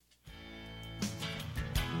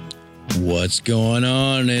What's going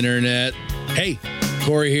on, Internet? Hey,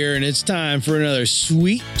 Corey here, and it's time for another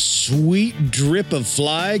sweet, sweet drip of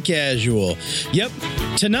Fly Casual. Yep,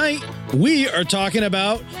 tonight we are talking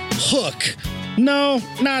about Hook. No,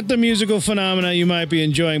 not the musical phenomena you might be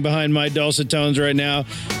enjoying behind my dulcet tones right now,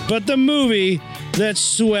 but the movie that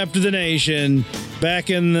swept the nation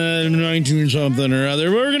back in the 19-something or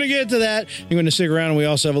other. We're going to get to that. You're going to stick around, and we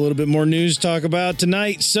also have a little bit more news to talk about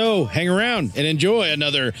tonight. So hang around and enjoy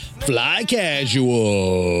another Fly Casual.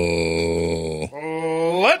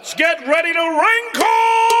 Let's get ready to wrinkle!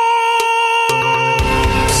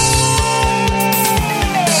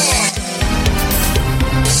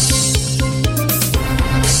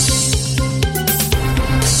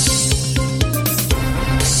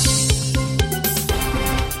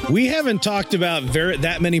 We haven't talked about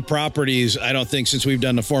that many properties, I don't think, since we've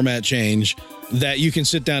done the format change that you can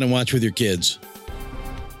sit down and watch with your kids.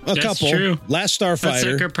 That's couple. True. Last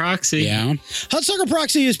Starfighter. Hudsucker Proxy. Yeah. Hudsucker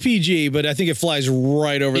Proxy is PG, but I think it flies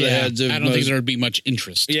right over the heads of I don't think there would be much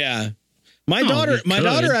interest. Yeah. My daughter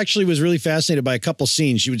actually was really fascinated by a couple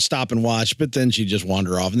scenes. She would stop and watch, but then she'd just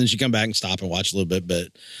wander off, and then she'd come back and stop and watch a little bit.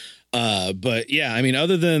 But yeah, I mean,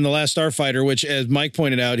 other than The Last Starfighter, which, as Mike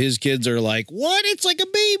pointed out, his kids are like, what? It's like a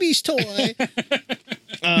baby's toy.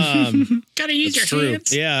 Gotta use your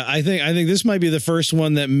hands. Yeah, I think this might be the first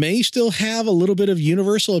one that may still have a little bit of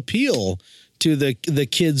universal appeal to the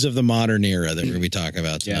kids of the modern era that we're going to be talking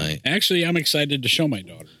about tonight. Yeah. Actually, I'm excited to show my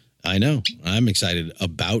daughter. I know. I'm excited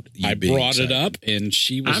about you. I brought it up, and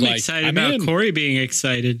she was I'm excited about Corey being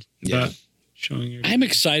excited. Yeah. Showing your I'm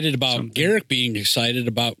excited about Garrick being excited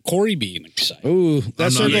about Corey being excited. Ooh,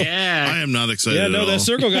 that circle. I am not excited. Yeah, at all. that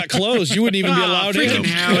circle got closed. You wouldn't even be allowed in.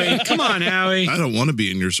 Howie. Come on, Howie. I don't want to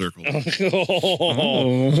be in your circle. Things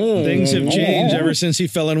have changed ever since he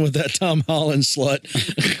fell in with that Tom Holland slut.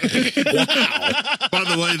 Wow. By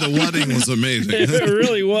the way, the wedding was amazing. It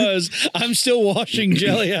really was. I'm still washing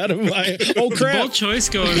jelly out of my. Oh crap! Bold choice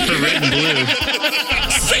going for red and blue.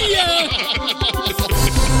 See ya!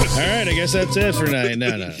 All right, I guess that's it for tonight.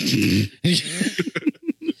 No.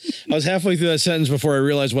 I was halfway through that sentence before I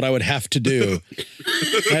realized what I would have to do.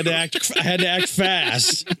 I had to act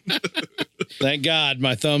fast. Thank God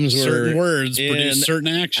my thumbs were Certain words in produce certain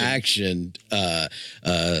action.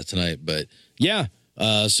 Tonight. But yeah.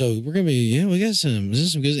 So we're gonna be we got some. Is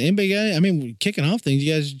this some good? Anybody got? I mean, kicking off things.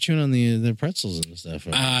 You guys are chewing on the pretzels and stuff.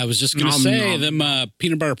 I was just gonna say them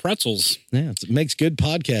peanut butter pretzels. Yeah, it makes good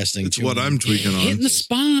podcasting. It's what I'm tweaking on. Hitting the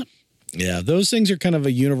spot. Yeah, those things are kind of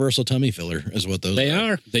a universal tummy filler, is what those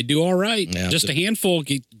are. They do all right. Yeah, just a handful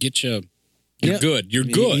get you. You're good. You're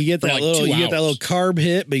good. You get that like little. 2 You get that little carb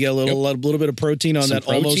hit, but you get a little bit of protein on that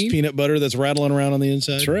almost peanut butter that's rattling around on the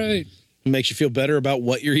inside. That's right. It makes you feel better about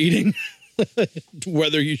what you're eating.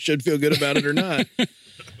 Whether you should feel good about it or not.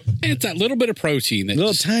 It's that little bit of protein that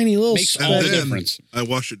tiny little makes all the difference. I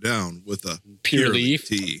wash it down with a Pure Leaf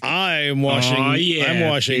tea. I'm washing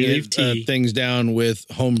things down with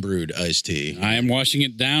homebrewed iced tea. I am washing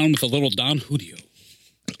it down with a little Don Julio.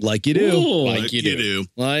 Like you do. Ooh, Like you do.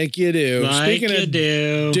 Like you do. Speaking of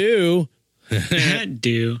do.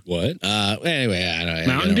 do. What? Anyway, I don't know.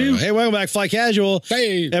 Mountain Dew? Hey, welcome back, Fly Casual.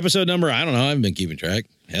 Hey. Episode number, I don't know. I haven't been keeping track.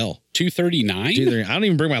 Hell. 239? I don't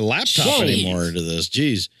even bring my laptop anymore to this.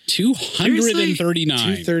 Jeez. 239.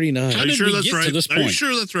 239. How Are you did sure we that's get right? to this Are you point?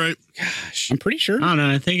 sure that's right? Gosh. I'm pretty sure. I don't know.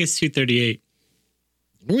 I think it's 238.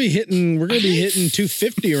 We're gonna be hitting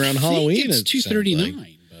 250 around Halloween. It's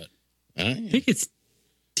 239, but I think it's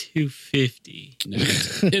 250. no,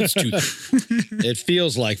 it's 230. It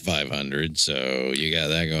feels like 500, so you got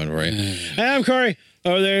that going for you. Hey, I'm Corey.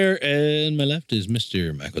 Over there, and my left is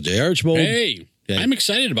Mr. Michael J. Archbold. Hey, I'm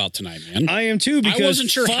excited about tonight, man. I am too, because I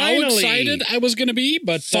wasn't sure how excited I was going to be,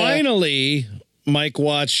 but finally, Mike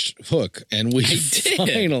watched Hook, and we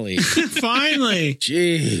finally,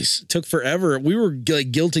 jeez, took forever. We were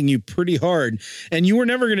like guilting you pretty hard, and you were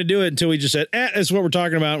never going to do it until we just said, that's what we're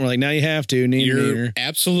talking about. And we're like, now you have to. You're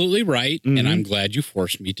absolutely right, and I'm glad you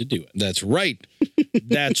forced me to do it. That's right.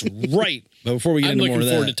 That's right. But before we get into more of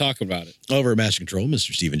that, I'm looking forward to talking about it. Over at Master Control,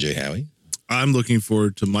 Mr. Stephen J. Howie. I'm looking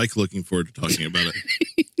forward to talking about it.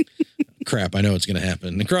 Crap, I know it's going to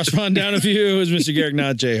happen. Across pond down a few is Mr. Garrick,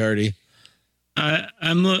 not Jay Hardy.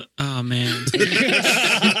 Oh man.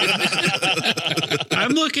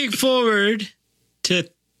 I'm looking forward to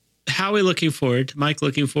Howie looking forward to Mike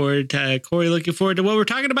looking forward to Corey looking forward to what we're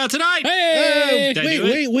talking about tonight. Hey,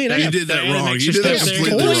 wait. You did that wrong. You did that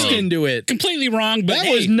completely Forced wrong. into it. completely wrong, but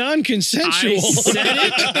That was non-consensual. I said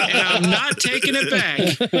it, and I'm not taking it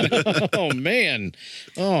back. Oh man.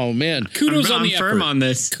 kudos on I'm the firm effort. on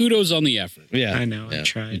this. Kudos on the effort. Yeah, I know. I yeah.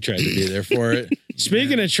 tried. You tried to be there for it.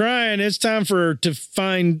 Speaking of trying, it's time to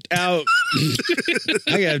find out.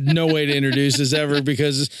 I have no way to introduce this ever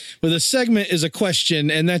because the segment is a question,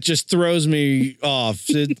 and that just throws me off.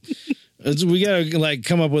 We gotta like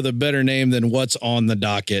come up with a better name than what's on the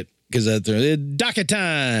docket because that's docket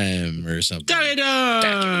time or something. Docket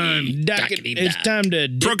time. Docket. It's time to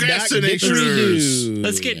Procrastinators.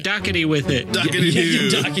 Let's get dockety with it. Dockety Get doo.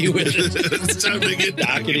 docky with it. It's time to get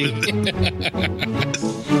Dockety.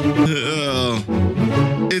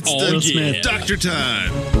 It's Will the Smith. doctor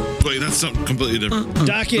time. Wait, that's something completely different.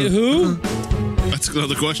 Docket who? That's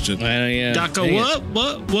another question. Yeah. Docker Dang it.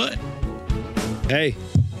 what? Hey,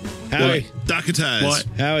 Howie. Docketize. What?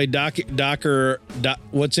 Howie, docker.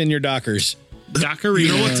 What's in your dockers? Dockery. You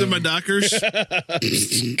know what's in my dockers?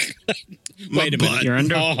 My Wait a butt. minute. You're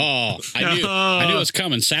under Oh, I knew it was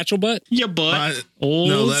coming. Satchel butt? your butt. My- Old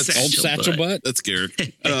no, that's- Old satchel butt? That's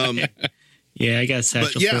Garrick. Yeah, I got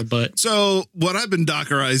satchel But yeah, for a butt. so what I've been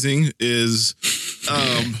dockerizing is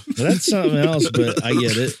That's something else, but I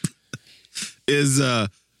get it.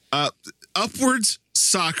 upwards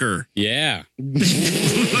soccer. Yeah.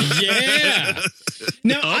 Yeah.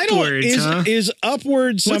 Now, Upwards, huh? is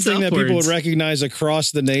upwards What's something that people would upwards? recognize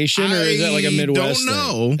across the nation, or is that like a I Midwest don't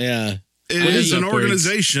know. thing? Yeah. It is an upwards?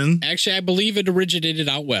 organization, Actually, I believe it originated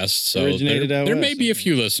out west. So Originated out there west. may be a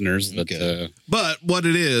few listeners that but what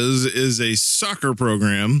it is a soccer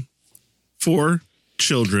program for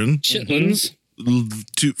children chitlins.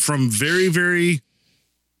 from very, very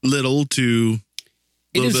little to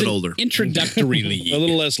a It little is bit an older. introductory league. A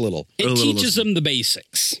little less little. It little teaches listen. them the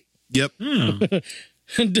basics. Yep.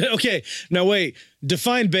 Okay. Now, wait.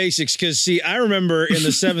 Define basics, because, see, I remember in the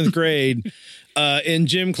 7th grade in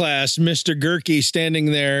gym class, Mr. Gerke standing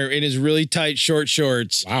there in his really tight short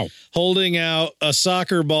shorts. Wow. Holding out a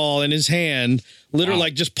soccer ball in his hand, literally Wow.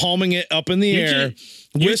 like just palming it up in the You're air,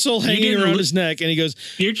 whistle you hanging didn't around look- his neck, and he goes,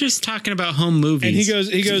 You're just talking about home movies. and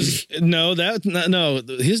he goes, no,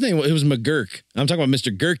 his name, it was McGurk. I'm talking about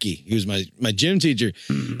Mr. Gerke. He was my gym teacher.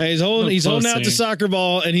 And he's holding out the closer. soccer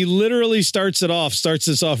ball, and he literally starts this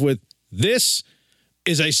off with, "This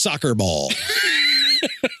is a soccer ball."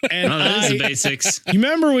 And Oh, that is the basics. you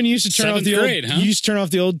remember when you used to turn off 7th the grade, old, huh? you used to turn off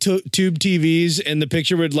the old tube TVs, and the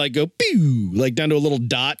picture would like go pew, like down to a little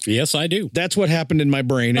dot. Yes, I do. That's what happened in my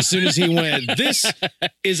brain. As soon as he went, "This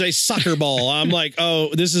is a soccer ball," I'm like, "Oh,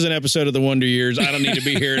 this is an episode of the Wonder Years. I don't need to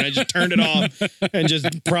be here." And I just turned it off and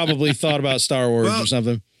just probably thought about Star Wars or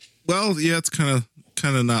something. Well, yeah, it's kind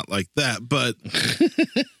of not like that, but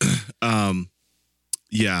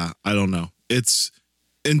yeah, I don't know. It's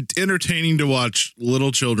entertaining to watch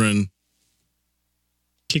little children.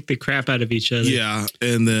 Kick the crap out of each other. Yeah,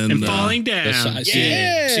 and then And falling down.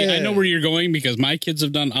 See, I know where you're going because my kids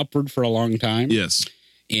have done upward for a long time. yes,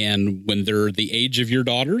 And when they're the age of your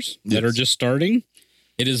daughters that Yes. are just starting,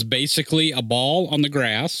 it is basically a ball on the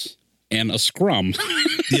grass and a scrum.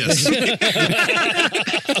 yes,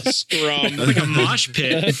 Scrum. Like a mosh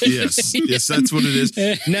pit. yes, that's what it is.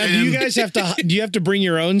 Now, do you guys have to bring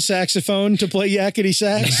your own saxophone to play yakety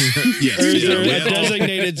sax? Yes, Or is yeah, there we a have-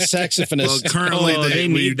 designated well, saxophonist? currently Oh, they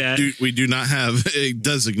we need that. we do not have a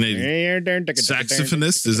designated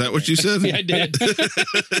saxophonist. Is that what you said? I did.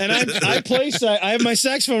 And I play I have my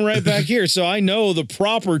saxophone right back here, so I know the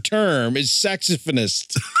proper term is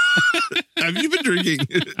saxophonist. Have you been drinking?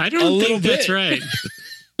 I A don't little think that's bit. right.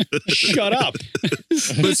 Shut up.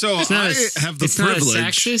 But so It's not I have the it's not a privilege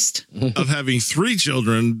saxist of having 3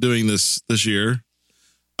 children doing this year.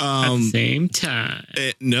 at the same time.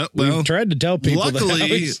 No, well, We've tried to tell people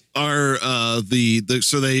luckily, that. our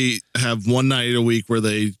so they have one night a week where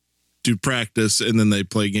they do practice and then they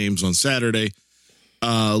play games on Saturday.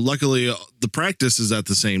 Luckily, the practice is at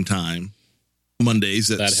the same time, Mondays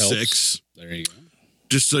at That helps. 6. There you go.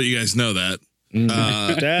 Just so you guys know that.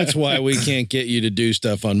 That's why we can't get you to do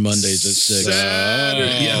stuff on Mondays at 6.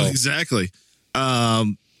 Saturday, yeah, exactly.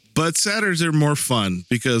 But Saturdays are more fun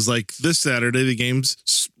because, like this Saturday,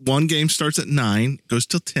 one game starts at 9, goes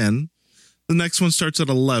till 10. The next one starts at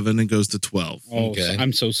 11 and goes to 12. Oh, Okay.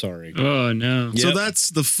 I'm so sorry. Oh, no. So Yep. that's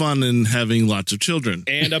the fun in having lots of children.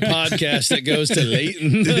 And a podcast that goes to late.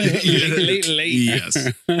 late.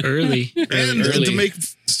 Yes. Early. And Early. to make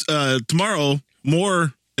tomorrow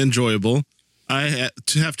more enjoyable, I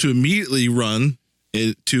have to immediately run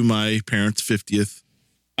it to my parents' 50th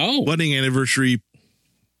Oh, wedding anniversary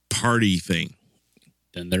party thing.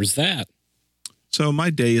 then there's that. So my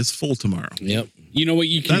day is full tomorrow. Yep. You know what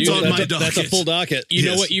you can That's do? on my That's a docket. full docket. You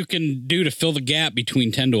know Yes. what you can do to fill the gap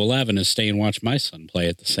between 10 to 11 is stay and watch my son play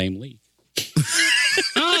at the same league.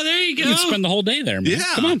 Oh, there you You go. can spend the whole day there, man. Yeah.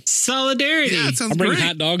 Come on. Solidarity. Yeah, it sounds I'll bring great.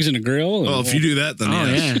 hot dogs and a grill. Well, if you do that, then Oh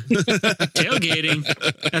yeah. yeah,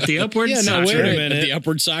 tailgating at the Upward. Yeah, no, Soccer. wait a Right, minute. at the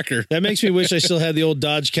upward soccer. That makes me wish I still had the old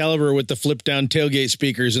Dodge Caliber with the flip down tailgate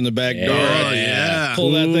speakers in the back door. Oh, yeah.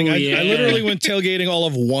 Pull that thing. Ooh, I yeah. literally went tailgating all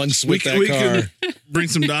of once with that car. can bring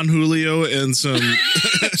some Don Julio and some.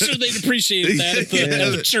 So they'd appreciate that at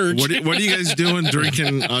the church. What are you guys doing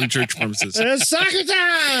drinking on church premises? It's soccer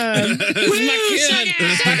time! My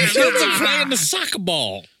kids are playing the soccer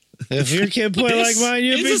ball. If your kid play like mine,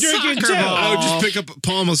 you'd be it's a drinking soccer too. ball. I would just pick up a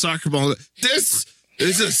palm of soccer ball. This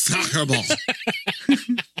is a soccer ball.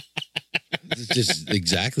 It's just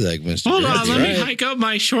exactly like Mr. Hold on, Gertie's, let me right? hike up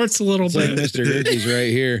my shorts a little It's like bit. Mr. Gertie's right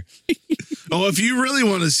here. Oh, if you really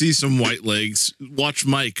want to see some white legs, watch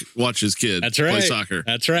Mike watch his kid That's right. play soccer.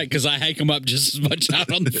 That's right, because I hike them up just as much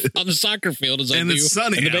out on the soccer field as I And do it's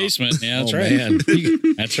sunny in the out. basement. Yeah, that's Oh, right. man.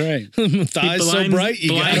 That's right. Thighs so blinds- bright, you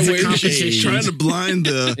blinds gotta the wear competition. shades. Trying to blind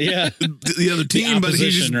Yeah. the other team, but he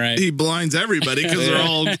opposition, right. he blinds everybody because they're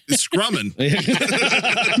all scrumming.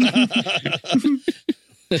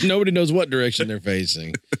 Nobody knows what direction they're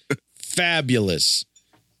facing. Fabulous.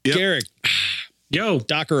 Yep. Garrick, Yo,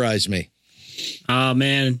 Dockerize me. oh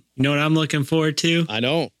man, you know what I'm looking forward to? I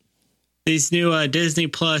don't. These new Disney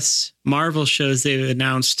Plus Marvel shows they've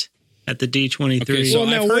announced at the D23. Okay, so Well,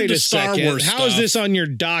 now I've heard wait the a Star second. Wars How is stuff. this on your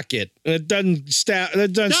docket? It doesn't start till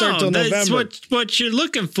that's November. what you're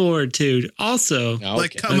looking forward to. Also, Okay.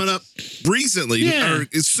 Like coming up recently Yeah. or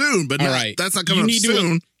it's soon, but All not, right. that's not coming up need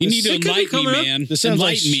soon. You need to It could be enlighten me, coming up. man. This sounds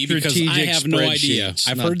like Enlighten me because I strategic have no idea. spreadsheets,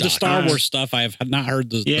 I've not heard the Star docs. Wars stuff. I have not heard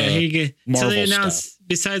the yeah, the so Marvel they announced stuff.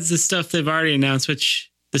 besides the stuff they've already announced,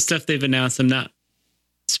 which the stuff they've announced, I'm not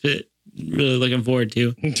really looking forward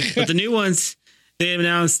to. But the new ones, they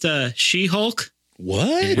announced She-Hulk.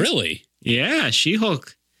 What? Really? Yeah,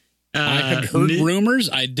 She-Hulk. I had heard rumors.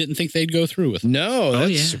 I didn't think they'd go through with. No,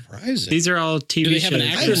 that's yeah. surprising. These are all TV Do they shows. have an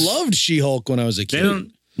I actress? loved She-Hulk when I was a They kid.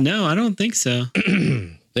 don't. No, I don't think so.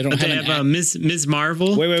 They don't But have they an have Ms.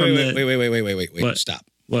 Marvel. Wait, from wait. What? Stop.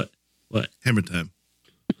 What? Hammer time.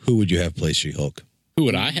 Who would you have play She-Hulk? Who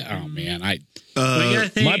would I have? Oh man, Well, you gotta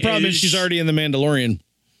think My problem is she's already in The Mandalorian.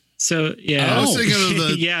 So yeah, I was thinking of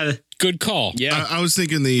the. yeah. good call. Yeah. I was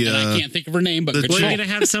thinking the. And I can't think of her name, but the- good Well, call. you're gonna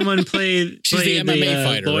have someone play. She's play the MMA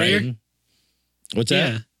fighter, lawyer. right? What's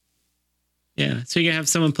that? Yeah. Yeah. So you're gonna have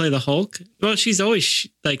someone play the Hulk. Well, she's always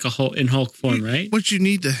like a Hulk in Hulk form, right? What you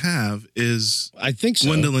need to have is I think so.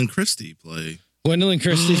 Gwendolyn Christie play. Gwendolyn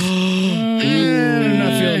Christie. I'm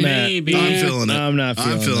not feeling that. Maybe. I'm feeling it. I'm not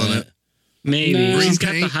feeling it. Maybe No. she's got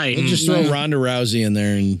Green the paint. height. We'll just throw Ronda Rousey in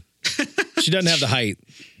there, and she doesn't have the height.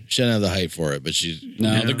 She doesn't have the height for it, but she's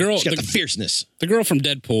No, the girl, she's got the the, fierceness. the girl from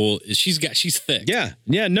Deadpool, she's thick.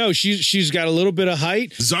 Yeah, no, she's got a little bit of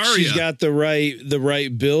height. Zarya. She's got the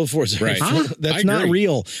right build for it. Right. Huh? That's I not agree.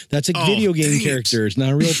 real. That's a Oh, video game dang it. character. It's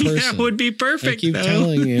not a real person. That would be I perfect. keep though.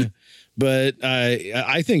 telling you. But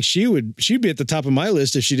I think she'd be at the top of my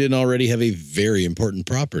list if she didn't already have a very important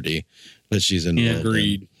property that she's involved in.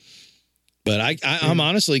 Agreed. But I'm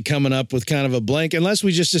honestly coming up with kind of a blank, unless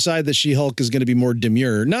we just decide that She-Hulk is going to be more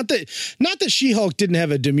demure. Not that She-Hulk didn't have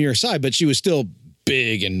a demure side, but she was still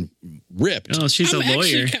big and ripped. Oh, she's a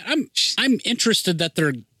lawyer. I'm interested that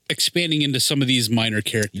they're expanding into some of these minor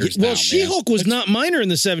characters. Well, now, She-Hulk was not minor in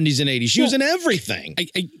the 70s and 80s. She was in everything.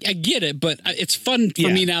 I get it, but it's fun for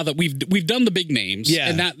Yeah. me now that we've done the big names, Yeah.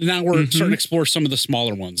 and now we're starting to explore some of the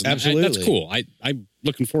smaller ones. And Absolutely. that's cool. I'm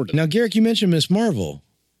looking forward to. Now, Garrick, you mentioned Miss Marvel.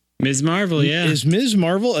 Ms. Marvel, yeah. Is Ms.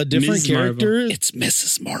 Marvel a different Ms. Marvel. character? It's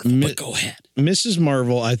Mrs. Marvel, but go ahead. Mrs.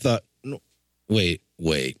 Marvel, I thought. No, wait.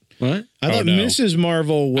 What? I thought no. Mrs.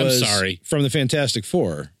 Marvel was sorry. from the Fantastic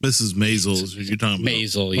Four. Mrs. Maisel is what you're talking about.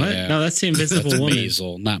 Maisel, What? yeah. No, that's the Invisible That's Woman.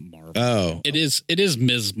 Maisel, not Marvel. Oh, It is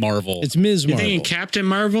Ms. Marvel. it's Ms. You're Marvel. thinking Captain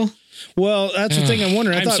Marvel? Well, that's the thing I'm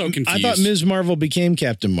wondering. I'm so I confused. thought Ms. Marvel became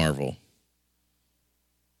Captain Marvel.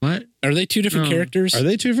 What? Are they two different No. characters? Are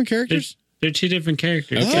they two different characters? They're two different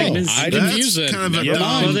characters. Oh, Like Ms. I didn't That's use it. kind of a Never dumb.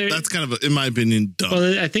 mind. Well, they're- That's kind of, in my opinion, dumb.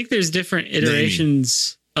 Well, I think there's different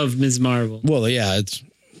iterations of Ms. Marvel. Well, yeah,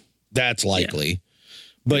 that's likely.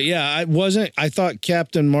 But yeah, I thought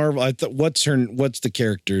Captain Marvel. I thought what's the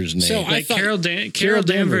character's name? So I Like thought- Carol Carol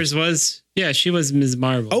Danvers was, yeah, she was Ms.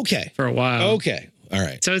 Marvel. Okay. For a while. Okay. All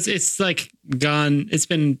right. So it's like gone. It's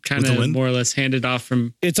been kind With the of wind? more or less handed off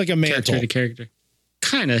from It's like a character mantle. to character.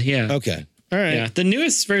 Kind of, yeah. Okay. All right. Yeah. The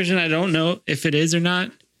newest version, I don't know if it is or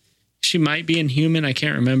not. She might be Inhuman. I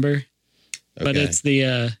can't remember. But Okay. it's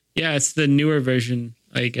it's the newer version,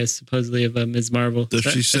 I guess, supposedly of Ms. Marvel. Does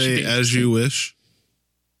That- she that should say be "as you wish"?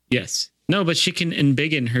 Yes. No, but she can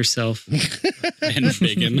embiggen herself. And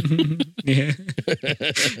Megan. Yeah.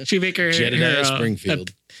 She make her Jedediah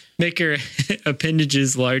Springfield. make her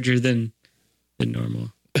appendages larger than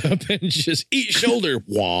normal. Just eat shoulder.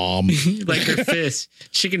 Whom. Like her fist.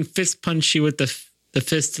 She can fist punch you with the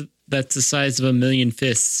fist that's the size of 1,000,000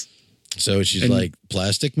 fists. So she's like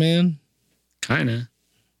Plastic Man? Kind of.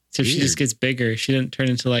 So she just gets bigger. She didn't turn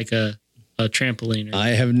into like a trampoline. I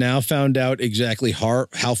have now found out exactly how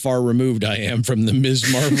far removed I am from the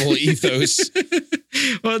Ms. Marvel ethos.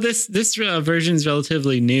 Well, this version is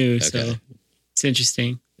relatively new, so it's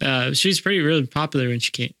interesting. She was really popular when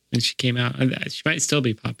she came out. She might still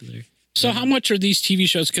be popular. So how much are these TV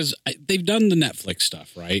shows? Because they've done the Netflix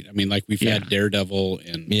stuff, right? I mean, like we've had Daredevil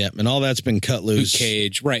and and all that's been cut loose. Luke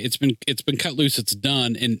Cage, right? It's been cut loose. It's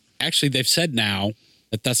done, and actually they've said now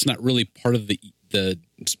that that's not really part of the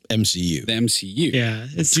MCU. The MCU. Yeah,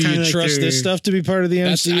 it's Do you trust this stuff to be part of the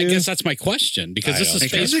MCU? I guess that's my question, because this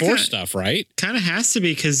is Phase 4 stuff, right? Kind of has to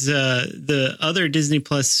be, because the other Disney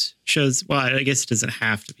Plus shows. Well, I guess it doesn't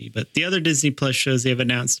have to be, but the other Disney Plus shows they have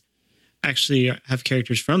announced actually have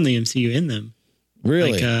characters from the MCU in them.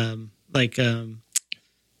 Really?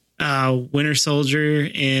 Winter Soldier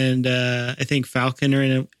and I think Falcon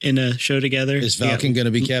are in a show together. Is Falcon going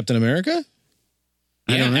to be Captain America?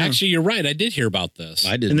 I don't know. Actually, you're right. I did hear about this.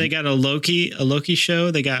 I didn't. And they got a Loki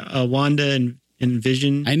show. They got a Wanda and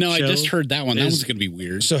Vision. I know. Show. I just heard that one. That one's going to be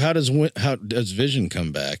weird. So how does Vision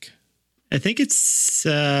come back? I think it's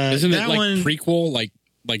isn't that it like one, prequel, like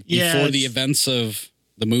before the events of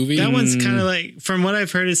the movie? That one's kind of like, from what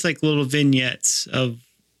I've heard, it's like little vignettes of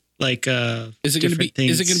like is it going to be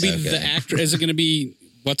things. Is it going to be the actor? Is it going to be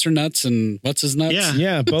what's her nuts and what's his nuts?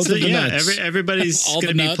 Yeah, both of the nuts. Everybody's All going the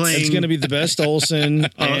to be nuts. playing. It's going to be the best Olsen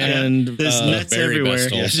and there's nuts very everywhere.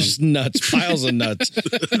 best yeah, Olsen. just nuts, piles of nuts.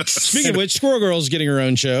 Speaking of which, Squirrel Girl's getting her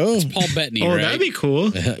own show. Paul Bettany, Oh, right? that'd be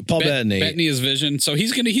cool. Paul Bettany. Bettany is Vision, so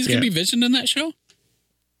he's gonna be Vision in that show.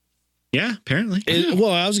 Yeah, apparently.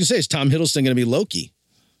 Well, I was going to say, is Tom Hiddleston going to be Loki?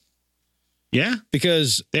 Yeah,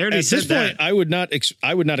 Because they already at said this point, that. I would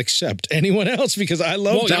not accept anyone else, because I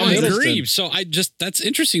love Tom I Hiddleston. agree. So that's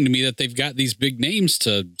interesting to me that they've got these big names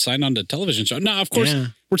to sign on to television show. Now, of course,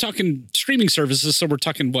 we're talking streaming services, so we're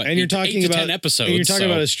talking what? And you're talking 8 to about 10 episodes. And you're talking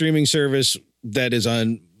about a streaming service that is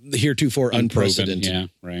heretofore unprecedented. Yeah,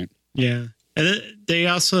 right. Yeah. And they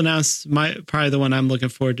also announced probably the one I'm looking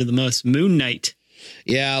forward to the most, Moon Knight.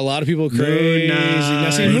 Yeah, a lot of people are crazy. Now,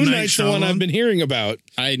 see, Moon Moon Knight Knight's the one I've been hearing about.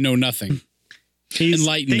 I know nothing.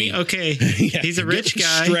 Enlighten me. Okay, Yeah, he's a rich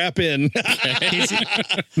guy. Strap in.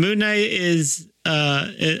 Moon Knight is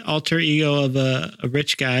an alter ego of a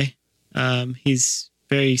rich guy. He's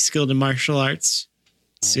very skilled in martial arts.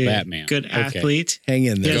 So Batman. Good Okay. athlete. Hang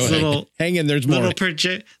in there. He has Hang in. There's more.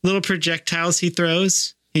 little projectiles he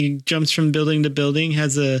throws. He jumps from building to building.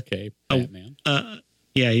 Has Batman.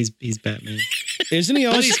 he's Batman. Isn't he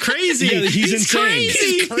also? But he's crazy. Yeah, he's insane.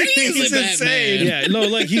 Crazy. crazy He's Batman. insane. Yeah, no,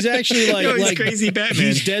 like he's actually like, No, he's like crazy Batman.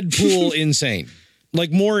 He's Deadpool insane.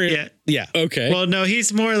 Like more. Yeah. Okay. Well, no,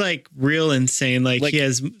 he's more like real insane. Like he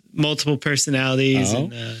has multiple personalities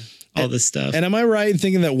and all this stuff. And am I right in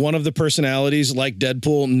thinking that one of the personalities, like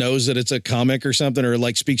Deadpool, knows that it's a comic or something, or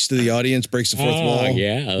like speaks to the audience, breaks the fourth wall?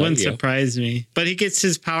 Yeah. Wouldn't surprise me. But he gets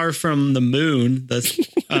his power from the moon, the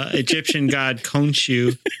Egyptian god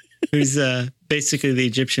Khonshu, who's basically the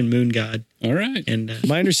Egyptian moon god. All right. And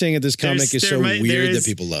My understanding of this comic is so weird that is-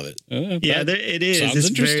 people love it. it is. Sounds It's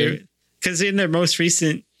interesting. Because in their most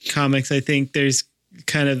recent comics, I think there's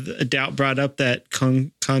kind of a doubt brought up that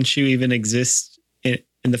Khonshu even exists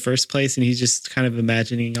in the first place, and he's just kind of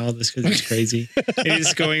imagining all this because he's crazy. And he's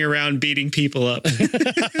just going around beating people up.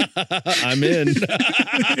 I'm in.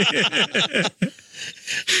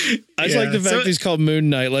 I just like the fact he's called Moon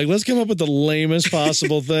Knight. Like, let's come up with the lamest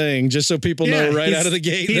possible thing, just so people know right out of the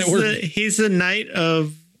gate that we're. He's the knight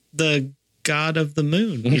of the god of the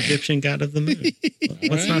moon, the Egyptian god of the moon.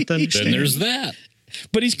 What's not to understand? Then there's that.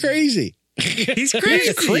 But he's crazy. He's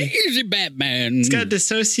crazy. Crazy Batman. He's got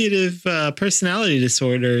dissociative personality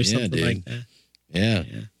disorder or something dude. like that. Yeah.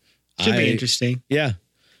 Should be interesting. Yeah.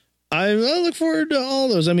 I look forward to all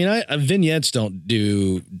those. I mean, vignettes don't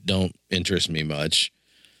interest me much.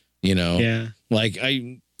 You know? Yeah. Like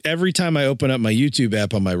every time I open up my YouTube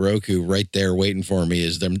app on my Roku, right there waiting for me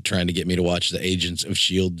is them trying to get me to watch the Agents of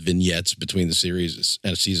S.H.I.E.L.D. vignettes between the series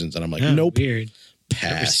and seasons. And I'm like, nope. Weird.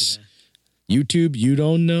 Pass. YouTube, you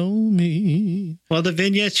don't know me. Well, the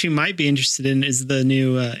vignettes you might be interested in is the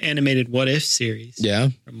new animated What If series. Yeah.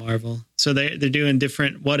 From Marvel. So they're doing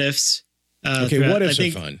different what ifs. Okay, what ifs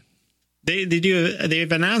are fun.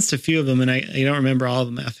 They've announced a few of them, and I don't remember all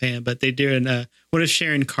of them offhand. But they do what if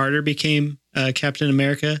Sharon Carter became Captain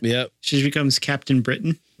America? Yep. She becomes Captain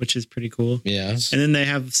Britain, which is pretty cool. Yes. And then they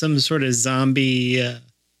have some sort of zombie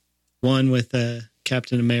one with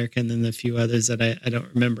Captain America, and then a few others that I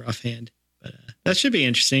don't remember offhand. But that should be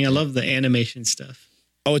interesting. I love the animation stuff.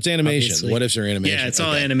 Oh, it's animation. Obviously. What ifs are animation? Yeah, it's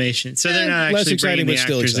all animation. So they're not less actually exciting, bringing but the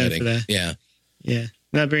still actors in exciting. for that. Yeah. Yeah.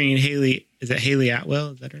 Not bringing Haley. Is it Haley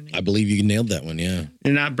Atwell? Is that her name? I believe you nailed that one. Yeah.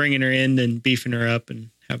 They're not bringing her in and beefing her up and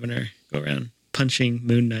having her go around punching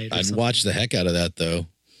Moon Knight. I'd watch the heck out of that, though.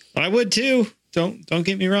 I would too. Don't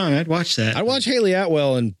get me wrong. I'd watch that. I'd watch Haley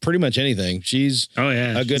Atwell in pretty much anything. She's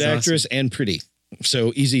a good actress and pretty.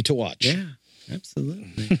 So easy to watch. Yeah,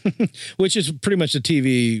 absolutely. Which is pretty much the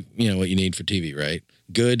TV, what you need for TV, right?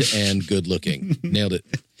 Good and good looking. Nailed it.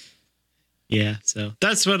 Yeah, so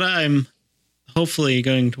that's what I'm hopefully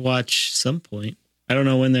going to watch some point. I don't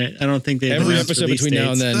know when I don't think they every episode between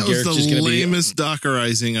now and then. That Garrett's was just the going to be lamest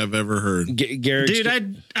dockerizing I've ever heard. Garrett's, dude.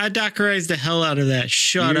 I dockerized the hell out of that.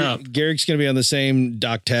 Shut up. Garrett's going to be on the same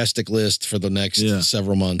Doctastic list for the next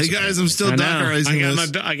several months. Hey guys, I'm still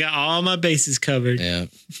dockerizing this. I got all my bases covered. Yeah,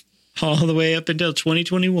 all the way up until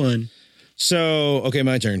 2021. So okay,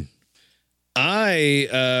 my turn.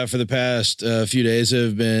 I for the past few days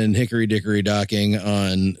have been hickory dickory docking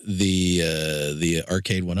on the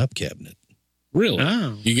arcade 1-up cabinet. Really?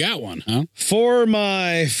 Oh. You got one, huh? For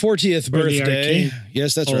my 40th birthday.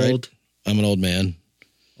 Yes, that's right. I'm an old man.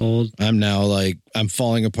 I'm now I'm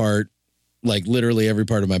falling apart. Like literally every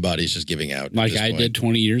part of my body is just giving out. Like I did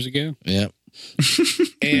 20 years ago? Yeah.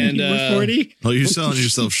 And you were 40? Oh, you're selling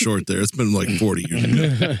yourself short there. It's been like 40 years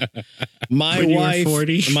ago.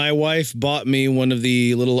 My wife bought me one of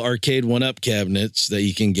the little arcade 1-up cabinets that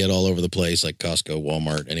you can get all over the place, like Costco,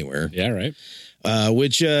 Walmart, anywhere. Yeah, right.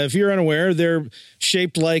 Which, if you're unaware, they're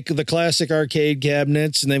shaped like the classic arcade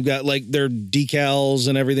cabinets, and they've got their decals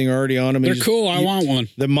and everything already on them. They're cool. I want one.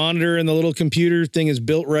 The monitor and the little computer thing is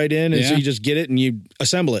built right in, and so you just get it and you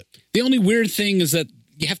assemble it. The only weird thing is that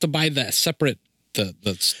you have to buy that separate.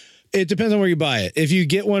 It depends on where you buy it. If you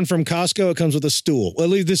get one from Costco, it comes with a stool. Well, at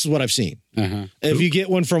least this is what I've seen. If you get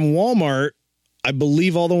one from Walmart, I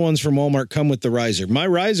believe all the ones from Walmart come with the riser. My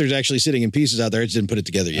riser is actually sitting in pieces out there. I just didn't put it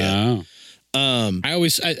together yet. Oh. I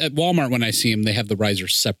always at Walmart when I see them, they have the riser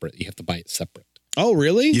separate. You have to buy it separate. Oh,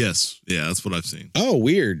 really? Yes. Yeah, that's what I've seen. Oh,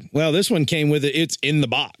 weird. Well, this one came with it. It's in the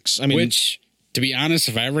box. I mean, which, to be honest,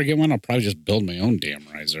 if I ever get one, I'll probably just build my own damn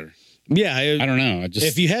riser. Yeah, I don't know.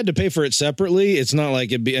 If you had to pay for it separately, it's not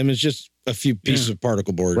like it'd be. I mean, it's just a few pieces of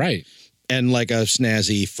particle board, right? And like a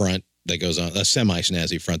snazzy front that goes on, a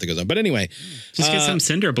semi-snazzy front that goes on. But anyway, just get some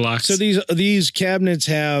cinder blocks. So these cabinets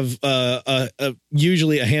have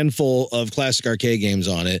usually a handful of classic arcade games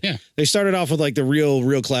on it. Yeah, they started off with like the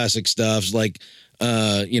real classic stuff, like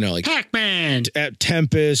like Pac-Man,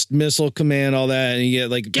 Tempest, Missile Command, all that, and you get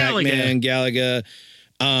like Pac-Man, Galaga,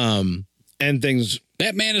 and things.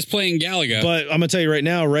 That man is playing Galaga. But I'm gonna tell you right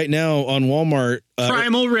now on Walmart,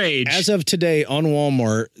 Primal Rage. As of today on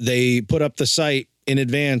Walmart, they put up the site in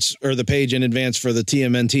advance or the page in advance for the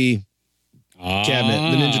TMNT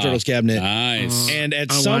cabinet, the Ninja Turtles cabinet. Nice. And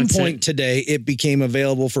at some point today, it became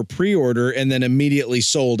available for pre-order and then immediately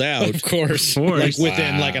sold out. Of course. Like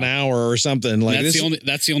within like an hour or something. Like that's the only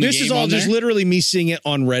This game is all on just there? literally me seeing it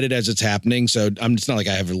on Reddit as it's happening. So it's not like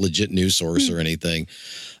I have a legit news source or anything.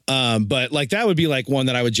 But like that would be like one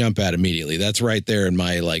that I would jump at immediately. That's right there in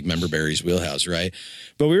my like Member Berries wheelhouse, right?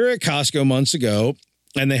 But we were at Costco months ago,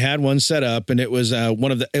 and they had one set up, and it was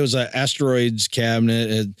it was an Asteroids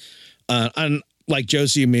cabinet, and like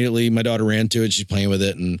Josie immediately, my daughter ran to it. She's playing with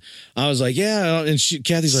it, and I was like, yeah. And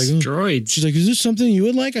Kathy's like, Asteroids. She's like, is this something you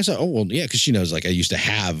would like? I said, oh well, yeah, because she knows like I used to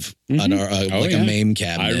have a MAME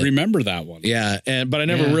cabinet. I remember that one. Yeah, but I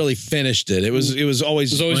never really finished it. It was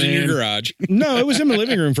always in your garage. No, it was in my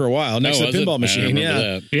living room for a while next to the pinball machine.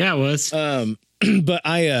 Yeah, it was. But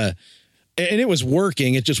and it was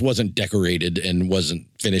working. It just wasn't decorated and wasn't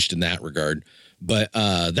finished in that regard. But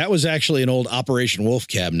that was actually an old Operation Wolf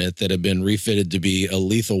cabinet that had been refitted to be a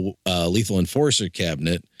lethal Enforcer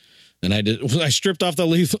cabinet. And I stripped off the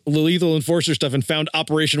lethal Enforcer stuff and found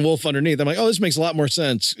Operation Wolf underneath. I'm like, oh, this makes a lot more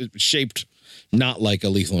sense. It's shaped not like a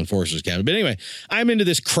lethal Enforcer's cabinet. But anyway, I'm into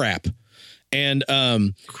this crap. And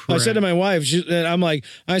I said to my wife,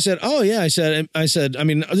 I said, I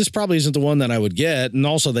mean, this probably isn't the one that I would get. And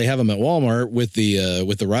also they have them at Walmart with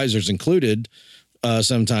the risers included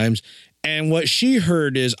sometimes. And what she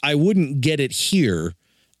heard is I wouldn't get it here.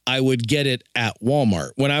 I would get it at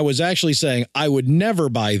Walmart, when I was actually saying I would never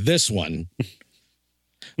buy this one.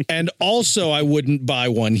 And also I wouldn't buy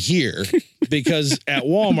one here. because at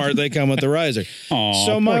Walmart they come with the riser. Aw,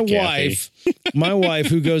 So my poor Kathy. wife,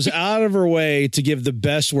 who goes out of her way to give the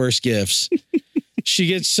best worst gifts, she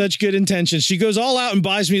gets such good intentions. She goes all out and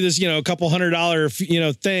buys me this, a couple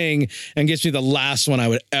 $100, thing and gets me the last one I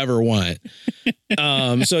would ever want.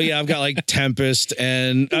 So yeah, I've got like Tempest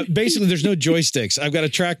and basically there's no joysticks. I've got a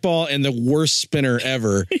trackball and the worst spinner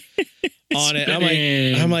ever on it.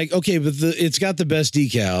 I'm like, okay, but it's got the best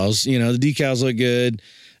decals. The decals look good.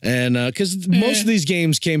 And because most of these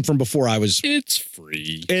games came from before I was. It's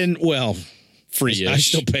free. And well, Free-ish. I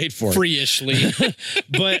still paid for it. Free-ishly.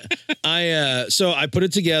 But so I put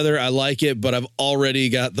it together. I like it, but I've already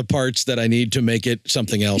got the parts that I need to make it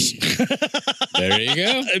something else. There you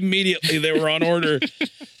go. Immediately they were on order.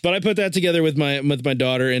 But I put that together with my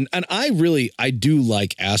daughter, and I do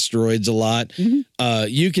like asteroids a lot. Mm-hmm.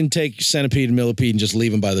 You can take Centipede and Millipede and just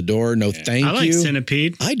leave them by the door. No, thank you. I like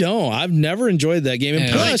Centipede. I don't. I've never enjoyed that game. And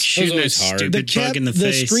Yeah. I like plus, shooting that always hard. stupid bug in the the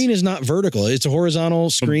face. screen is not vertical. It's a horizontal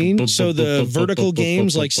screen. So the vertical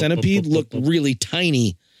games like Centipede look really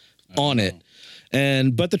tiny on it.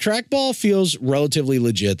 But the trackball feels relatively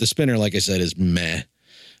legit. The spinner, like I said, is meh.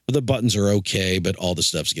 The buttons are okay, but all the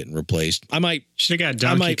stuff's getting replaced. Should have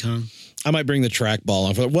got Donkey Kong. I might bring the trackball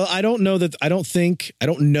on for it. Well, I don't know, but I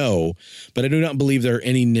do not believe there are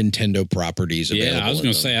any Nintendo properties available. Yeah, I was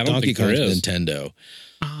going to say, I don't Donkey think there Kong's is. Nintendo.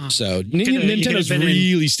 So could've Nintendo's been in-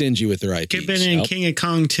 really stingy with their IPs. Could have been in King of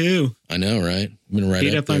Kong 2. I know, right? I've been right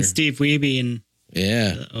Beat up on there. Steve Wiebe and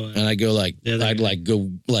Yeah, and I go like the other guy.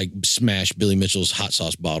 I'd smash Billy Mitchell's hot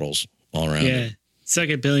sauce bottles all around. yeah, Him. suck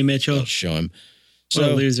it, Billy Mitchell. I'll show him. What a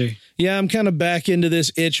So loser. yeah, I'm kind of back into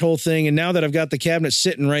this itch whole thing, and now that I've got the cabinet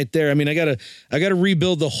sitting right there, I mean, I gotta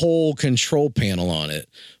rebuild the whole control panel on it.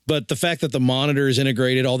 But the fact that the monitor is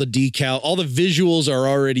integrated, all the decal, all the visuals are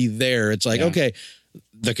already there. It's like, okay,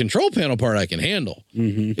 the control panel part I can handle.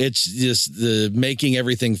 It's just the making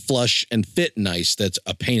everything flush and fit nice. That's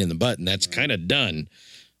a pain in the butt, and that's kind of done.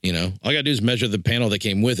 All I gotta do is measure the panel that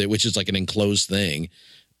came with it, which is like an enclosed thing,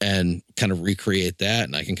 and kind of recreate that,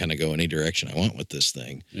 and I can kind of go any direction I want with this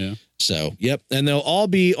thing. Yeah. So, yep. And they'll all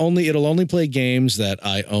be it'll only play games that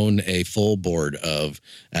I own a full board of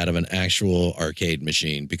out of an actual arcade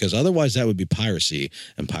machine, because otherwise that would be piracy,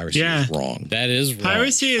 and piracy is wrong. That is wrong.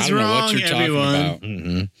 Piracy is I don't know wrong, what you're everyone.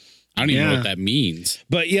 talking about. I don't even know what that means.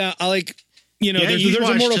 But yeah, I like, Yeah, there's you a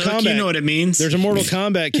watched Mortal Hook, Kombat. you know what it means. There's a Mortal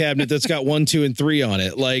Kombat cabinet that's got 1, 2, and 3 on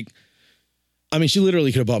it. Like, I mean, she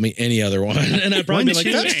literally could have bought me any other one. And I'd probably 1, be like,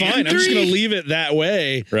 2, that's fine. and I'm just going 3? to leave it that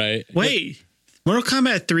way. Right. Wait, Mortal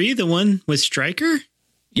Kombat 3, the one with Stryker?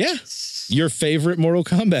 Yeah. Your favorite Mortal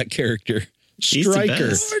Kombat character. He's the Stryker.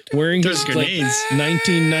 best. Wearing Throws his grenades.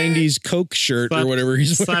 1990s Coke shirt or whatever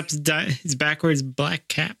he's wearing. Slaps his backwards black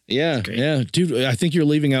cap. Yeah. great. Yeah. Dude, I think you're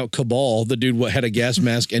leaving out Cabal, the dude what had a gas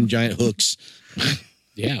mask and giant hooks.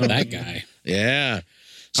 Yeah, that guy. Yeah.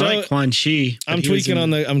 So I like Quan Chi. but I'm he was tweaking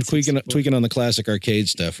in on the classic arcade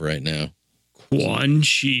stuff right now. Quan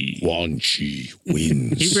Chi. Quan Chi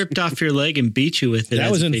wins. He ripped off your leg and beat you with it. That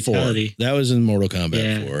as was a in fatality. 4. That was in Mortal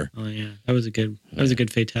Kombat Yeah. 4. Oh yeah, that was a good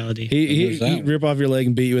fatality. He rip off your leg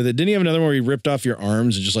and beat you with it. Didn't he have another one where he ripped off your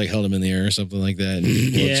arms and just like held them in the air or something like that?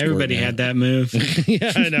 Yeah, everybody had that move.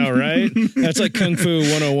 Yeah, I know, right? That's like Kung Fu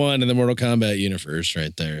 101 in the Mortal Kombat universe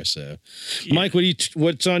right there. So, Mike,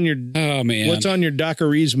 what's on your Oh man. what's on your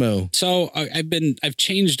Docarismo? So I've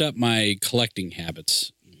changed up my collecting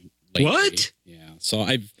habits. Lately. What? Yeah. So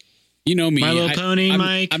you know me. My Little Pony,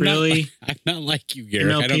 Mike, I'm really? I'm not like you,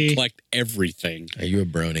 Garrick. I don't MLP. collect everything. Are you a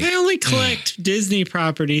brony? I only collect Disney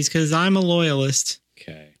properties because I'm a loyalist.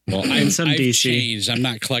 Okay. Well, And some I've DC. changed. I'm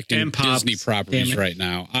not collecting And Pops. Disney properties Damn it. right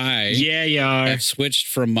now. Yeah, you are. I've switched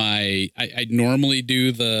from I normally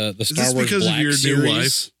do the Star this Wars because of Black your new series.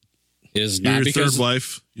 wife? It is Your not third because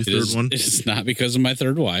wife? Your it third is- one? It's not because of my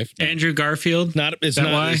third wife. Andrew Garfield. It's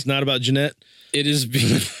that why? It's not about Jeanette. It is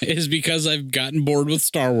it is because I've gotten bored with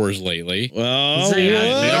Star Wars lately. Well, They don't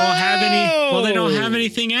have any. Well, they don't whoa. have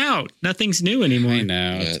anything out. Nothing's new anymore. I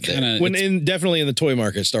know. It's kind of definitely in the toy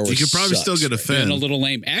market, Star Wars. You could probably sucks still get a right fan. a little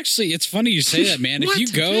lame. Actually, it's funny you say that, man. If What? you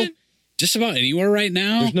go just about anywhere right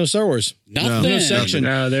now, There's no Star Wars. nothing. No section.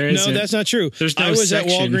 No, there No, isn't. that's not true. There's no I was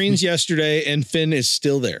section. at Walgreens yesterday, and Finn is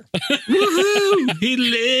still there. Woohoo! He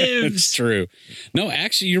It's lives. true. No,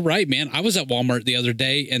 actually, you're right, man. I was at Walmart the other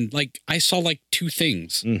day, and like I saw like 2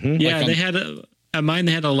 things. Yeah, Like, they had a. At mine,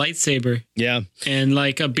 they had a lightsaber Yeah. and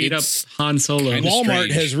like a beat up Han Solo. kinda Walmart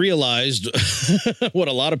strange. has realized what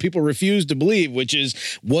a lot of people refuse to believe, which is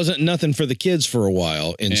wasn't nothing for the kids for a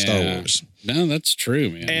while in Star Yeah. Wars. No, that's true,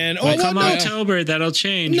 man. And Well, no, come no, October, that'll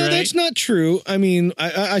change, no, right? that's not true. I mean,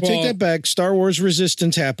 I take Well- that back. Star Wars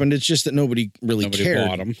Resistance happened. It's just that nobody really Nobody cared.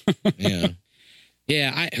 bought them. Yeah.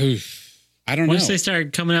 Yeah, I don't Once know. they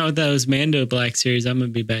start coming out with those Mando Black series, I'm gonna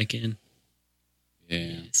be back in.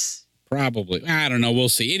 Yeah, probably. I don't know. We'll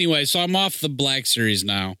see. Anyway, so I'm off the Black series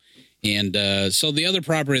now. And so the other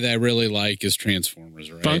property that I really like is Transformers,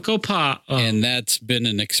 right? Funko Pop. Oh, And that's been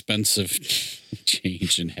an expensive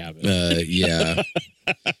change in habit. Yeah.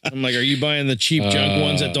 I'm like, are you buying the cheap junk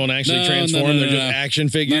ones that don't actually no, transform? no, no, They're no, just no. action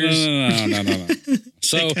figures. No.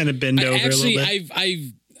 So they kind of bend over actually, a little bit.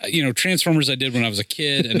 I've Transformers I did when I was a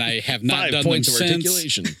kid, and I have not 5 done points them of since.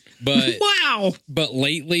 articulation. But Wow. but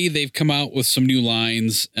lately they've come out with some new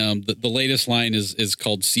lines. The latest line is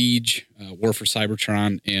called Siege, War for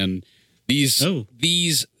Cybertron, and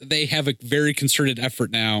these they have a very concerted effort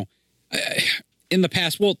now. In the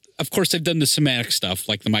past, well, of course they've done the cinematic stuff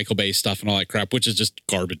like the Michael Bay stuff and all that crap, which is just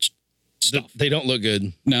garbage stuff. They don't look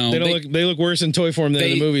good. No, They look worse in toy form than in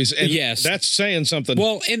the movies. And yes. that's saying something.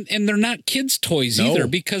 Well, and they're not kids' toys No. either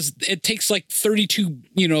because it takes like 32,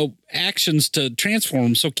 actions to transform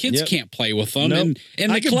them, so kids Yep. can't play with them. Nope.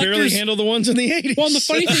 And I the can barely collectors handle the ones in the 80s. Well, and the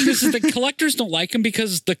funny thing is that the collectors don't like them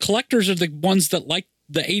because the collectors are the ones that like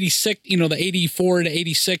the 86, the 84 to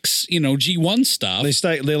 86, G1 stuff.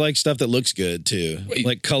 They like stuff that looks good too,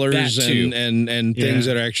 like colors That too. and things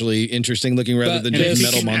that are actually interesting looking rather But than And just if you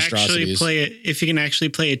metal can monstrosities. if you can actually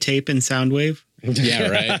play a tape in Soundwave, Yeah,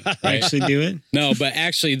 right. right. actually do it. No, but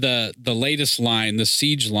actually the latest line, the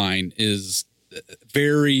Siege line, is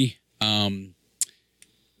very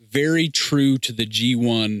very true to the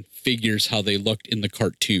G1 figures how they looked in the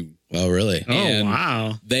cartoon. Oh, really? Oh, And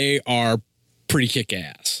wow. They are pretty kick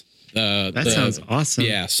ass. That sounds awesome.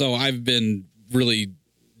 Yeah, so I've been really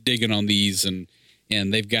digging on these, and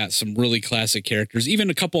they've got some really classic characters. Even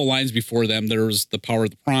a couple of lines before them, there was the Power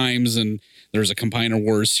of the Primes, and there's a Combiner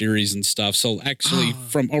Wars series and stuff. So actually,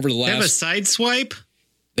 from over the They have a last, side swipe?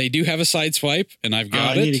 they do have a side swipe, and I've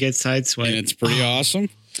got I it, need to get side swipe. and it's pretty awesome.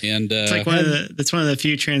 And It's like that's one of the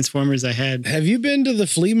few Transformers I had. Have you been to the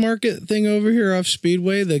flea market thing over here off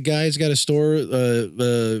Speedway? The guy's got a store,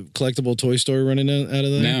 collectible toy store running out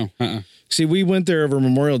of there. no, See, we went there over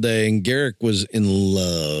Memorial Day, and Garrick was in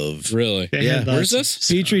love. really. They Yeah. had Where's lots this?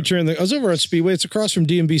 of- Petrie turned I was over at Speedway. It's across from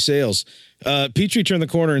D&B Sales. Petrie turned the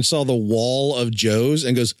corner and saw the wall of Joe's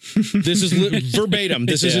and goes, this is verbatim.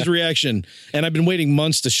 This is his reaction. And I've been waiting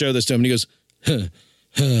months to show this to him. And he goes,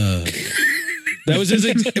 that was his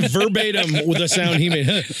verbatim with the sound he made.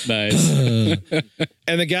 Nice.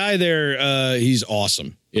 And the guy there, he's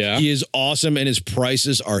awesome. Yeah. He is awesome. And his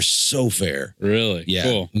prices are so fair. Really? Yeah.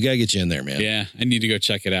 Cool. We got to get you in there, man. Yeah, I need to go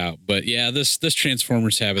check it out. But yeah, this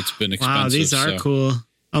Transformers habit's been expensive. Wow, these are so- cool.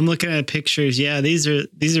 I'm looking at pictures. Yeah, these are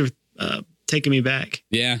taking me back.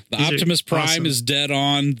 Yeah, the These are Optimus Prime awesome. is dead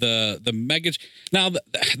on. The Mega. Now,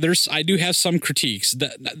 I do have some critiques.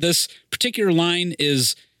 This particular line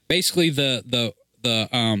is basically the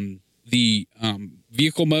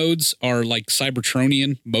vehicle modes are like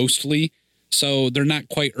Cybertronian mostly, so they're not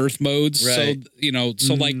quite Earth modes. Right.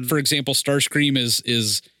 So like for example, Starscream is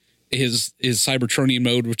his Cybertronian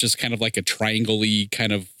mode, which is kind of like a triangle-y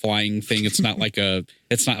kind of flying thing. It's not like a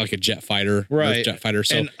jet fighter, Right. Earth jet fighter.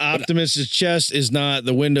 So And Optimus's chest is not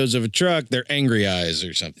the windows of a truck. They're angry eyes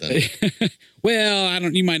or something. well,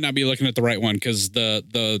 you might not be looking at the right one because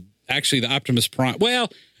the Optimus Prime. Well,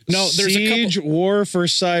 no, there's Siege a couple. War for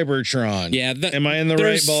Cybertron. Yeah, Am I in the right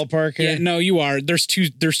there's- ballpark here? Yeah, no, you are. There's two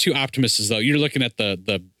Optimuses though. You're looking at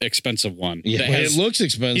the expensive one. Yeah, that well, has- it looks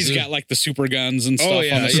expensive. He's got like the super guns and stuff. Oh on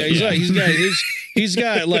yeah, the yeah. He's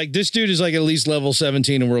got like this dude is like at least level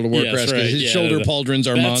 17 in World of Warcraft. Yes, 'Cause right, his yeah, shoulder that- pauldrons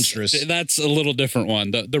are That's- monstrous. That's a little different one.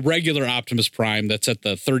 The regular Optimus Prime that's at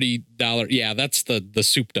the $30. Yeah, that's the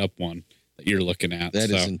souped up one that you're looking at. That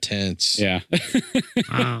is so, intense. yeah.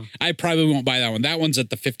 Wow. I probably won't buy that one. That one's at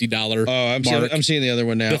the $50. Oh, I'm seeing the other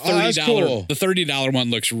one now. The Oh, that's $30 cool. the $30 one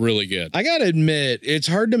looks really good. I gotta admit, it's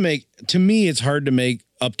hard to make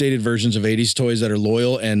updated versions of 80s toys that are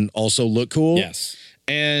loyal and also look cool. Yes.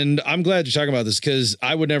 And I'm glad you're talking about this because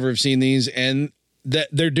I would never have seen these, and that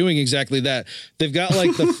they're doing exactly that. They've got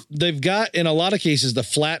like they've got in a lot of cases the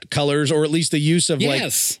flat colors, or at least the use of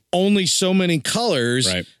Yes. like only so many colors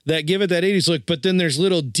Right. that give it that 80s look. But then there's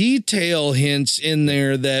little detail hints in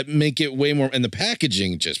there that make it way more. And the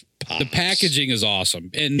packaging just pops. The packaging is awesome,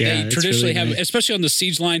 and Yeah, they it's traditionally really have, nice. especially on the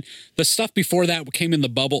Siege line, the stuff before that came in the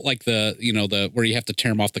bubble, like the where you have to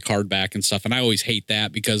tear them off the card back and stuff. And I always hate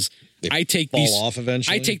that because I take fall these off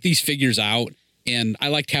eventually. I take these figures out, and I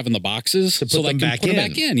liked having the boxes To put so them I can back put them in.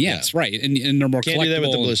 back in. Yes, right, and they're more Can't collectible. do that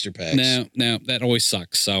with the and- blister packs. No, that always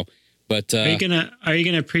sucks. So, but Are you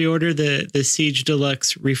gonna pre-order the Siege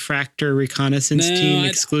Deluxe Refractor Reconnaissance No, Team I-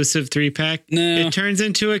 exclusive 3-pack? No. It turns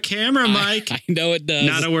into a camera, Mike. I know it does.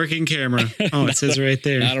 Not a working camera. Oh, it says right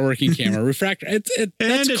there. Not a working camera. Refractor. That's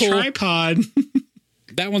and a cool. tripod.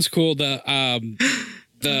 That one's cool. The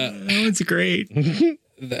That one's great.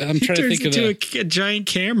 I'm trying to Turns think of into a giant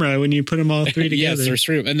camera when you put them all three yes, together. there's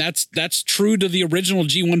three, of them. And that's true to the original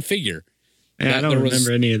G1 figure. Yeah, I don't there was-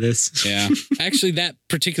 remember any of this. Yeah, actually, that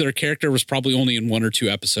particular character was probably only in 1 or 2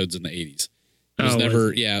 episodes in the 80s. It was Oh,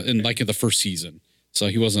 never, in like in the first season. So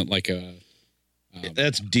he wasn't like a.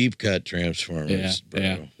 That's deep cut Transformers,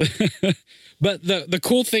 bro. Yeah. But the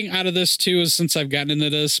cool thing out of this too is since I've gotten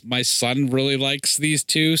into this, my son really likes these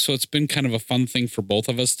two, so it's been kind of a fun thing for both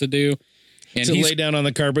of us to do. And To lay down on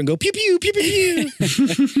the carpet and go pew pew pew pew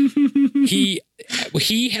pew.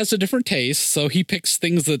 he has a different taste, so he picks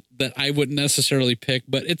things that I wouldn't necessarily pick,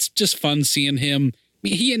 but it's just fun seeing him.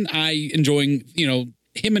 He and I enjoying,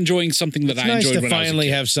 him enjoying something that It's I nice enjoyed to when I was a finally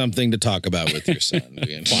kid. have something to talk about with your son.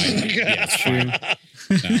 Yeah, it's fine.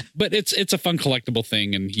 No. But it's a fun collectible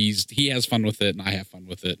thing, and he has fun with it, and I have fun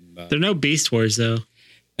with it. And, There are no Beast Wars though.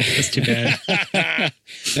 That's too bad. I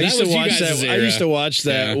used was to you watch guys' that. I era. used to watch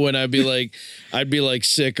that Yeah. when I'd be like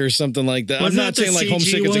sick or something like that. Wasn't I'm not that the saying like CG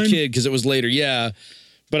homesick as a one? kid because it was later. Yeah.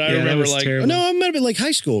 But I Yeah, that remember was like, terrible. no, I might have been like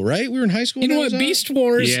high school, right? We were in high school. You know when what? that was Beast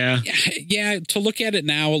Wars. Yeah. Yeah. To look at it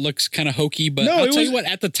now, it looks kind of hokey, but No, I'll it tell was- you what.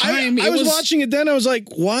 At the out. time, I was watching it then. I was like,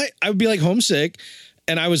 why? I would be like homesick.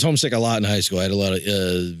 And I was homesick a lot in high school. I had a lot of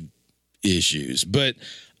issues. But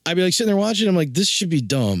I'd be like sitting there watching. I'm like, this should be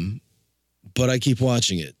dumb. But I keep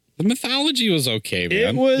watching it. The mythology was okay,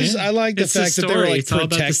 man. It was. Yeah. I like the It's the fact that they were story. like It's all about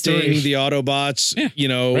the protecting story. the Autobots,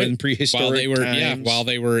 Yeah. Right. in prehistoric while they were times. while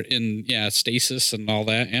they were in stasis and all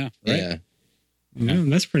that. Yeah. Right. Yeah. No,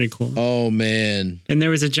 that's pretty cool. Oh man, And there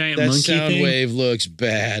was a giant that monkey thing. Soundwave looks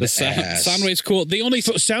bad. The Soundwave's cool. The only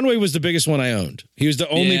Soundwave was the biggest one I owned. He was the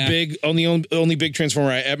only Yeah. only big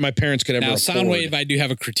Transformer my parents could ever now afford. Soundwave I do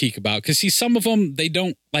have a critique about because see some of them they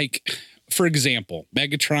don't like. For example,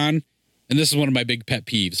 Megatron, and this is one of my big pet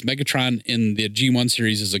peeves. Megatron in the G1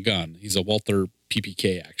 series is a gun. He's a Walther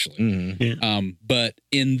PPK actually. Mm-hmm. But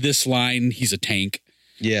in this line, he's a tank.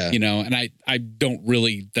 Yeah, And I don't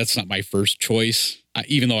really, that's not my first choice,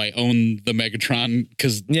 even though I own the Megatron,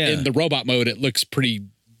 because in the robot mode, it looks pretty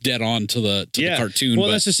dead on to the cartoon. Well,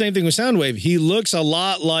 but that's the same thing with Soundwave. He looks a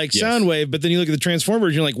lot like Yes. Soundwave, but then you look at the Transformers,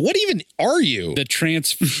 and you're like, what even are you? the It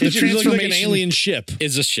just looks like an transformation alien ship.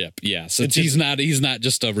 is a ship. Yes. He's not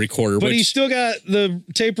just a recorder. But which, he's still got the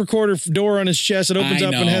tape recorder door on his chest. It opens I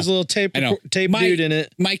up and know. has a little tape I know. dude in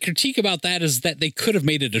it. My critique about that is that they could have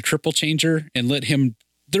made it a triple changer and let him.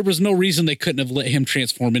 There was no reason they couldn't have let him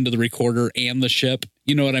transform into the recorder and the ship.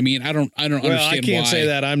 You know what I mean? I don't Well, understand I can't why. say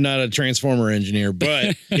that. I'm not a Transformer engineer,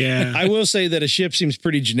 but Yeah. I will say that a ship seems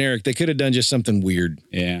pretty generic. They could have done just something weird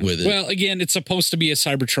with it. Well, again, it's supposed to be a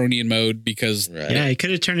Cybertronian mode because Yeah, he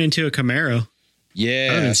could have turned into a Camaro.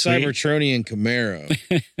 Yeah, That was sweet. Cybertronian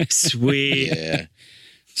Camaro. Sweet. Yeah.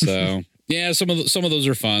 So yeah, some of those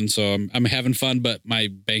are fun. So I'm having fun, but my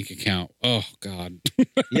bank account, oh god,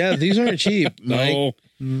 Yeah, these aren't cheap, Mike.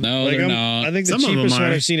 no, Like they're not. I think the Some of them cheapest one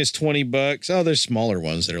are. I've seen is $20. Oh, there's smaller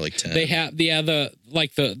ones that are like 10. They have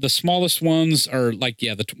the smallest ones are like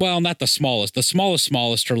not the smallest. The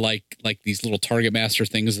smallest are like these little Target Master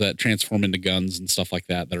things that transform into guns and stuff like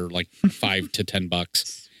that are like $5 to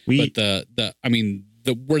 $10. Sweet. But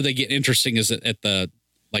the where they get interesting is at the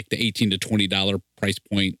like the $18 to $20 price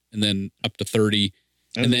point, and then up to $30,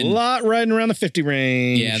 and and then a lot riding around the 50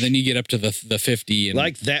 range. yeah, then you get up to the 50 and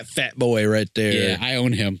like that fat boy right there. yeah, I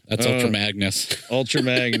own him. That's Ultra Magnus. Ultra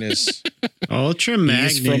Magnus. Ultra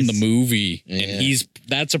Magnus. He's from the movie, Yeah. and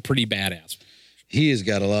that's a pretty badass. He has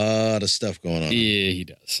got a lot of stuff going on. Yeah, he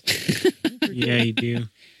does. Yeah, you do.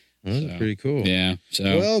 That's pretty cool. Yeah.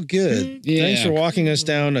 So Well, good. Yeah. Thanks for walking us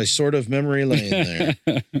down a sort of memory lane there.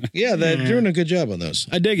 Yeah, they're doing a good job on those.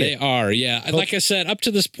 I dig they it. are. Yeah. Like I said, up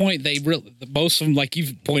to this point, most of them, like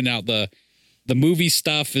you've pointed out, the movie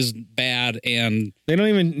stuff is bad, and They don't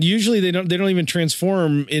even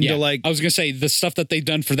transform into yeah, like I was gonna say the stuff that they've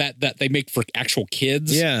done for that they make for actual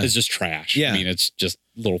kids Yeah. is just trash. Yeah. I mean, it's just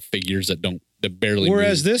little figures that barely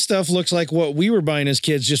whereas move. this stuff looks like what we were buying as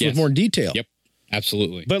kids just Yes. with more detail. Yep.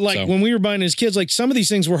 absolutely. But like when we were buying as kids, like some of these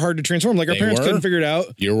things were hard to transform. Like our parents couldn't figure it out.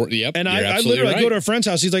 And I literally go to a friend's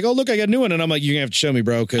house. He's like, "Oh, look, I got a new one," and I'm like, "You're gonna have to show me,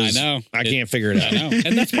 bro, because I can't figure it out." I know,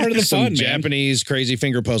 and that's part of the fun, man. Japanese crazy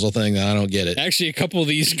finger puzzle thing that I don't get it. Actually, a couple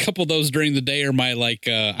of those during the day are my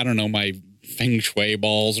I don't know, my feng shui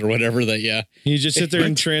balls or whatever that you just sit there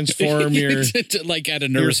and transform your like at a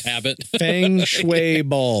nervous habit feng shui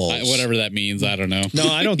balls, whatever that means. I don't know. No,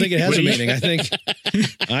 I don't think it has a meaning. I think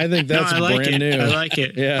that's brand new. I like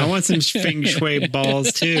it. Yeah, I want some feng shui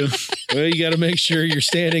balls too. Well, you got to make sure you're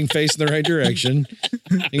standing facing the right direction.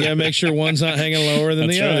 You got to make sure one's not hanging lower than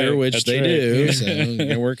the other, which they do. Yeah. So you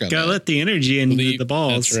got to work on that. Got to let the energy into the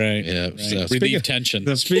balls. That's right. Yeah. Right. So relieve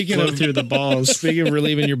tension. Speaking of through the balls. Speaking of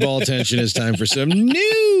relieving your ball tension, it's time for some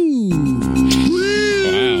news.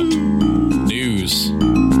 Wow. News.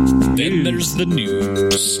 Then there's the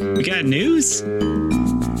news. We got news?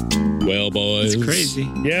 Well, boys. It's crazy.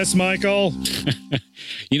 Yes, Michael.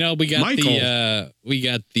 We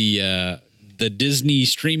got the Disney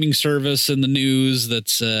streaming service in the news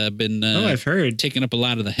that's been I've heard taking up a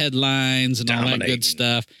lot of the headlines and all that good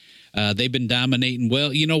stuff. They've been dominating.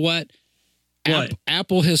 Well, you know what?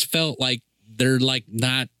 Apple has felt like they're like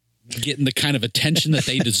not getting the kind of attention that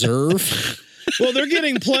they deserve. Well, they're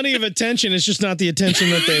getting plenty of attention. It's just not the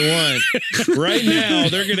attention that they want. Right now,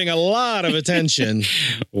 they're getting a lot of attention.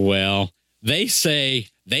 Well, they say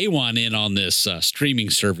they want in on this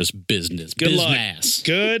streaming service business. Good luck.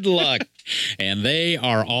 Good luck. And they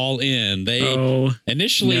are all in. They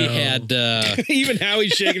initially had... Even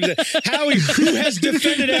Howie's shaking his head. Howie, who has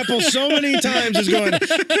defended Apple so many times, is going,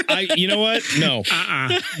 you know what? No.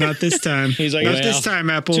 Not this time. He's like, not this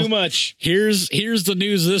time, Apple. Too much. Here's the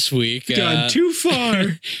news this week. Gone too far.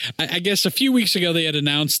 I guess a few weeks ago they had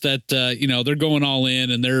announced that, they're going all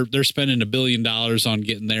in and they're spending $1 billion on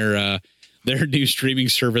getting their new streaming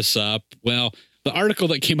service up. Well, the article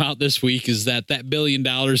that came out this week is that $1 billion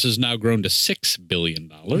has now grown to $6 billion.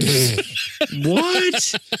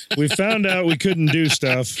 What? We found out we couldn't do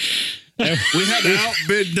stuff. We had to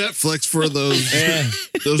outbid Netflix for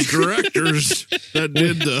those directors that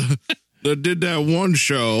did that one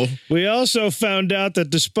show. We also found out that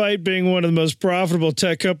despite being one of the most profitable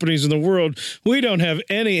tech companies in the world, we don't have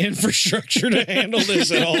any infrastructure to handle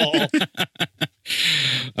this at all.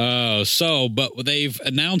 But they've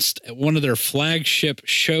announced one of their flagship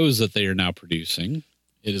shows that they are now producing.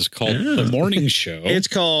 It is called The Morning Show. It's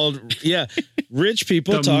called, Rich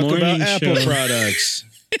People Talk About Apple Products.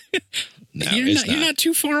 No, you're not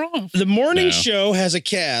too far off. The Morning Show has a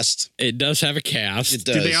cast. It does have a cast. It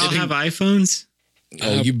does. Do they all have iPhones?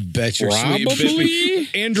 Oh, you bet your probably.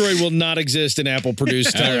 Android will not exist in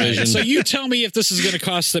Apple-produced television. Right. So you tell me if this is going to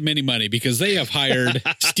cost them any money, because they have hired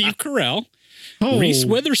Steve Carell, Reese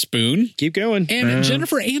Witherspoon, keep going, and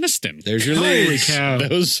Jennifer Aniston. There's your leads. Holy cow!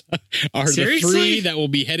 Those are the three that will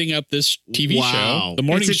be heading up this TV show, The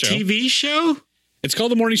Morning Show. It's a TV show. It's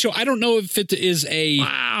called The Morning Show. I don't know if it is a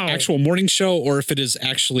actual morning show or if it is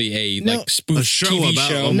actually a spoof show TV about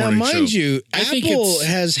show. Now, mind show. you, Apple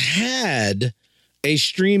has had a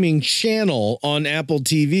streaming channel on Apple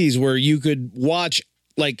TVs where you could watch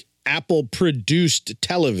like Apple produced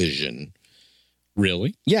television.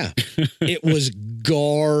 Really? Yeah. It was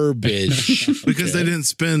garbage. Because they didn't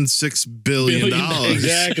spend $6 billion.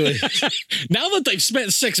 Exactly. Now that they've spent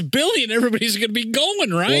 $6 billion, everybody's going to be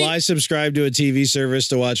going, right? Well, I subscribe to a TV service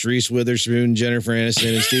to watch Reese Witherspoon, Jennifer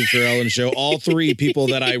Aniston, and Steve Carell and show. All three people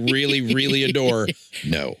that I really, really adore.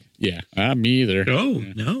 No. Yeah, me either. Oh,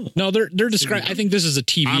 no. They're describing. I think this is a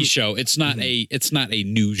TV show. It's not a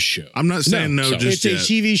news show. I'm not saying no just yet. It's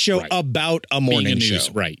a TV show about a morning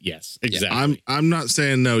show. Right, yes, exactly. I'm not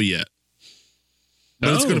saying no yet.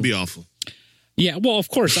 But it's going to be awful. Yeah, well, of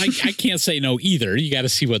course, I can't say no either. You got to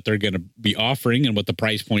see what they're going to be offering and what the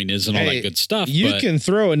price point is and all that good stuff. You can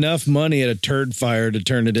throw enough money at a turd fire to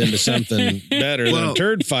turn it into something better than a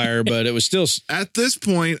turd fire, but it was still... At this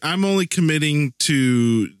point, I'm only committing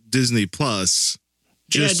to Disney Plus.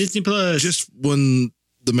 Disney Plus. Just when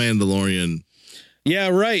The Mandalorian... Yeah,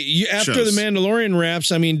 right. After shows. The Mandalorian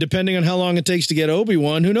wraps, I mean, depending on how long it takes to get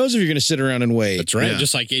Obi-Wan, who knows if you're going to sit around and wait. That's right. Yeah.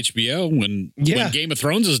 Just like HBO, when Game of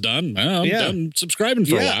Thrones is done, I'm done subscribing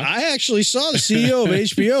for a while. I actually saw the CEO of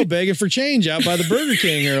HBO begging for change out by the Burger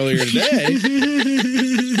King earlier today.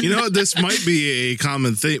 You know, this might be a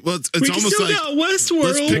common thing. Well, it's almost like Westworld.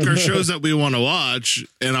 Let's pick our shows that we want to watch,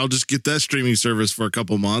 and I'll just get that streaming service for a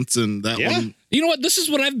couple months, and that one... You know what? This is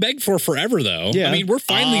what I've begged for forever, though. Yeah. I mean, we're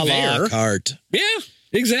finally there. Carte. Yeah,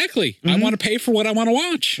 exactly. I want to pay for what I want to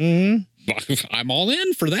watch. I'm all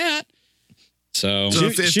in for that. So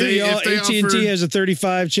AT&T has a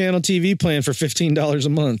 35-channel TV plan for $15 a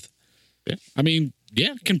month. Yeah. I mean,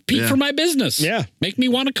 compete for my business. Yeah. Make me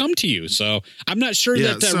want to come to you. So I'm not sure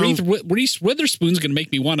that so- Reese Witherspoon's going to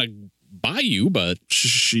make me want to buy you, but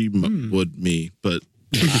She would me, but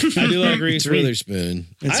I do like Reese Witherspoon.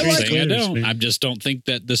 It's I Reese like saying I Witherspoon. don't. I just don't think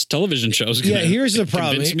that this television show is going to here's the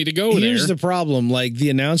problem. convince me to go Here's there. the problem. Like the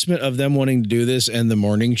announcement of them wanting to do this and the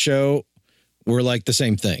morning show were like the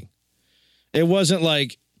same thing. It wasn't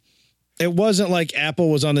like Apple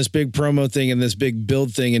was on this big promo thing and this big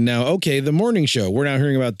build thing. And now, okay, the morning show, we're now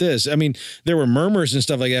hearing about this. I mean, there were murmurs and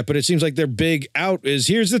stuff like that, but it seems like their big out is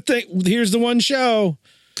here's the one show.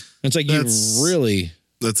 It's like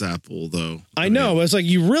that's Apple though. I know. It's like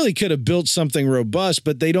you really could have built something robust,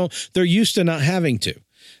 but they're used to not having to.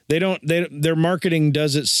 Their marketing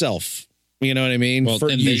does itself. You know what I mean? Well,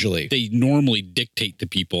 and usually. they normally dictate to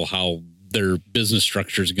people how their business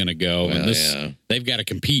structure is going to go. And they've got to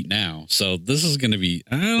compete now. So this is going to be,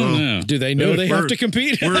 I don't know. Do they know they have to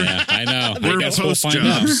compete? Yeah, I know. We're I guess we'll post find job,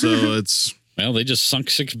 out. so it's Well, they just sunk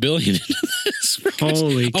 $6 billion into this.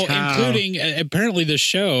 Holy cow. Including apparently this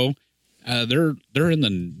show. They're in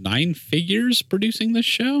the 9 figures producing this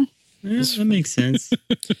show. Yeah, that makes sense.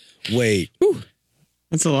 Wait.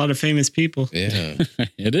 That's a lot of famous people. Yeah.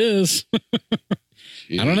 It is.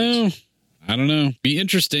 I don't know. Be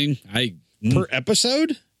interesting. Per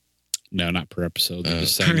episode? No, not per episode. They're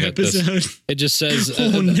just saying Per that episode. it just says.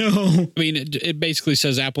 Oh no! I mean, it basically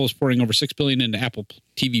says Apple is pouring over $6 billion into Apple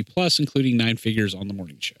TV Plus, including 9 figures on the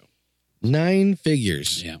morning show. 9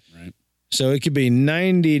 figures. Yeah, right. So it could be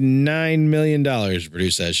 $99 million to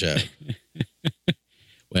produce that show.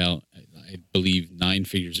 Well, I believe 9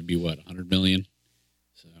 figures would be what, 100 million.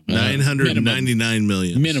 So 999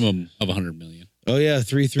 million. minimum of 100 million. Oh yeah,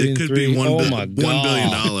 3, 3, It and could 3. be Oh $1 my God.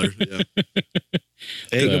 billion. Yeah.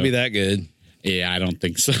 It ain't gonna be that good. Yeah, I don't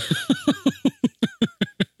think so.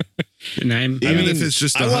 Even if it's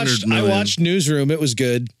just 100 million. I watched Newsroom. It was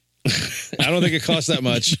good. I don't think it cost that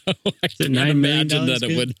much. I it can't $9 million imagine that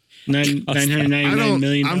it would. $999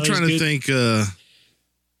 million. I'm trying to good? think.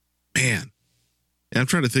 Man, I'm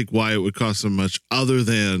trying to think why it would cost so much, other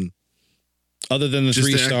than the Just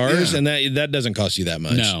 3 the act- stars, yeah. and that doesn't cost you that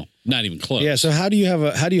much. No, not even close. Yeah. So how do you have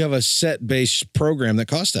a set based program that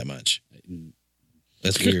costs that much?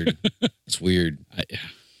 That's weird. That's weird.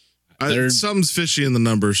 something's fishy in the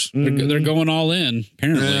numbers. They're going all in,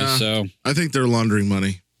 apparently. Yeah. So I think they're laundering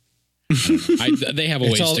money. they have a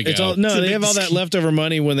ways to go. They have all that leftover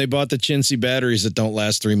money when they bought the chintzy batteries that don't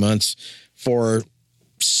last 3 months for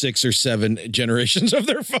 6 or 7 generations of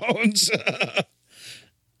their phones.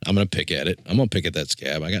 I'm gonna pick at it. I'm gonna pick at that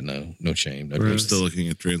scab. I got no shame. No I'm gross. still looking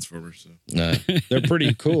at Transformers. So. Nah, they're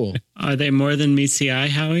pretty cool. Are they more than meets the eye,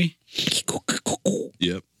 Howie?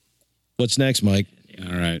 Yep. What's next, Mike?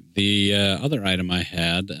 All right. The other item I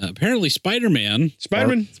had, apparently Spider-Man.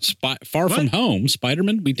 Spider-Man? Far From Home.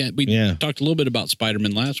 Spider-Man. We talked a little bit about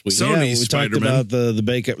Spider-Man last week. So- We Sony's talked Spider-Man. about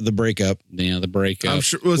the breakup. Yeah, the breakup. I'm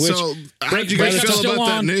sure. Well, so how did you guys breakup's feel still about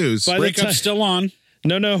that on. news? By the Breakup's time- still on.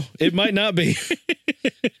 No, it might not be.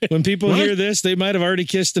 When people hear this, they might have already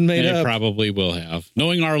kissed and made They up. probably will have.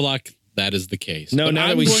 Knowing our luck, that is the case. No, But now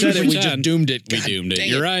that I'm we going said to it, we just pretend doomed it. We God doomed it. dang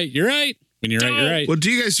You're right. You're right. When you're right, you're right. Well, do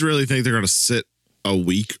you guys really think they're going to sit a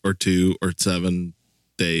week or 2 or 7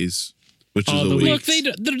 days, which All is the a week?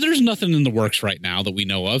 Look, there's nothing in the works right now that we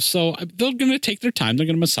know of, so they're going to take their time. They're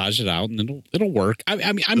going to massage it out, and it'll work.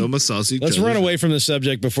 I mean, No massage each Let's other. run away from the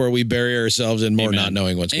subject before we bury ourselves in more Amen. not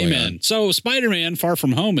knowing what's going on. So, Spider-Man: Far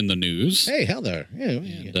From Home in the news, Hey, hell there. Yeah.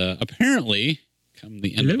 and apparently, come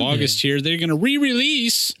the end of Hello August here, they're going to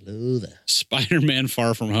re-release Spider-Man: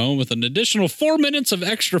 Far From Home with an additional 4 minutes of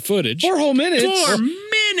extra footage. 4 whole minutes. 4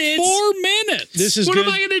 minutes. 4 minutes. This is What good.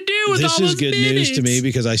 am I going to do with This all is those good news to me minutes?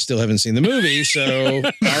 because I still haven't seen the movie. So,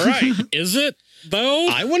 all right. Is it though?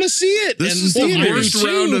 I want to see it. This in is the theaters. worst too,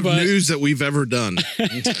 round of but- news that we've ever done.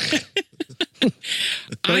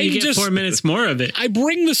 But you get 4 minutes more of it. I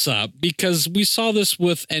bring this up because we saw this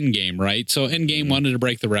with Endgame, right? So Endgame wanted to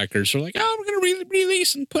break the record. So like, we're going to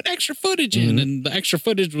release and put extra footage in. And the extra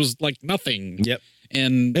footage was like nothing. Yep.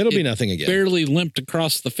 And It'll be it nothing again. barely limped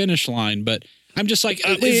across the finish line. But I'm just like,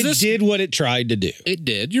 is It this? did what it tried to do. It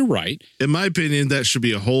did. You're right. In my opinion, that should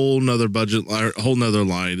be a whole nother budget, a whole nother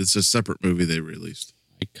line. It's a separate movie they released.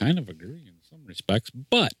 I kind of agree in some respects.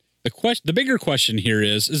 But the bigger question here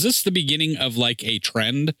is this the beginning of like a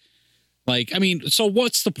trend Like, I mean, so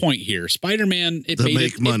what's the point here? Spider-Man, it made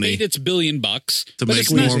its $1 billion to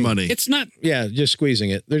make more money. It's not. Yeah, just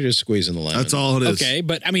squeezing it. They're just squeezing the lemon. That's all it is. Okay,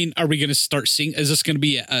 but I mean, are we going to start seeing? Is this going to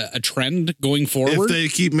be a trend going forward? If they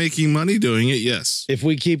keep making money doing it, yes. If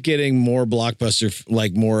we keep getting more blockbuster,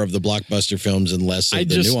 like more of the blockbuster films and less of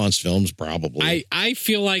the nuanced films, probably. I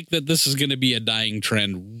feel like that this is going to be a dying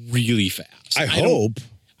trend really fast. I hope.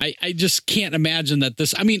 I just can't imagine that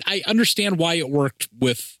this. I mean, I understand why it worked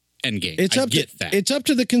with Endgame. It's up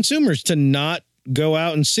to the consumers to not go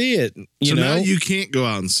out and see it. You know, now you can't go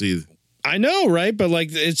out and see it. I know, right? But like,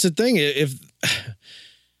 it's the thing. If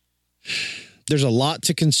there's a lot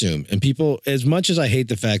to consume, and people, as much as I hate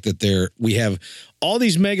the fact that we have all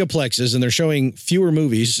these megaplexes and they're showing fewer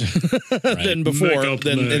movies than before,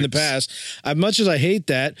 than in the past. As much as I hate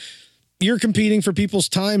that, you're competing for people's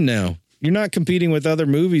time now. You're not competing with other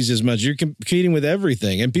movies as much. You're competing with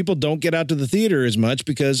everything. And people don't get out to the theater as much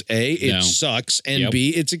because A, it sucks, and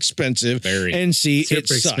B, it's expensive, and C, it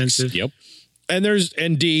sucks. Expensive. Yep.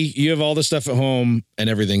 And D, you have all the stuff at home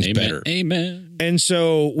and everything's better. Amen. And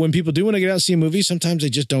so when people do want to get out and see a movie, sometimes they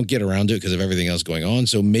just don't get around to it because of everything else going on.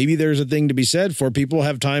 So maybe there's a thing to be said for people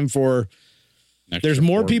have time for, there's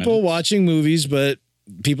more people watching movies, but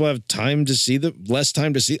people have time to see less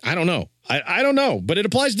time to see. I don't know. I don't know, but it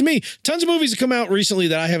applies to me. Tons of movies have come out recently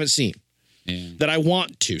that I haven't seen that I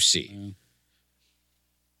want to see.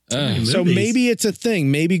 So maybe it's a thing.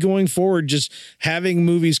 Maybe going forward, just having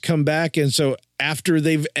movies come back. And so after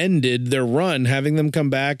they've ended their run, having them come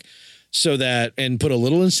back so that, and put a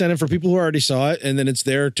little incentive for people who already saw it. And then it's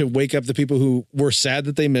there to wake up the people who were sad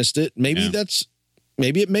that they missed it. Maybe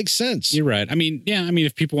maybe it makes sense. You're right. I mean,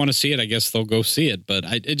 if people want to see it, I guess they'll go see it. But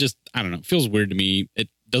I don't know. It feels weird to me.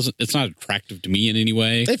 It's not attractive to me in any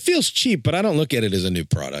way. It feels cheap, but I don't look at it as a new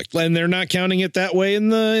product. And they're not counting it that way in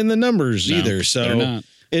the numbers either. So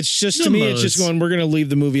it's just, to me, it's just going, we're going to leave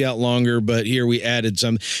the movie out longer, but here we added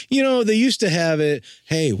some. You know, they used to have it,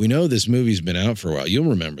 hey, we know this movie's been out for a while.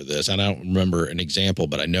 You'll remember this. I don't remember an example,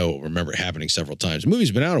 but I remember it happening several times. The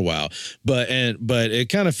movie's been out a while, but it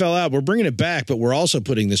kind of fell out. We're bringing it back, but we're also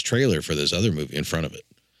putting this trailer for this other movie in front of it.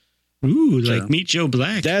 Ooh, like Meet Joe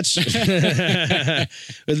Black. That's to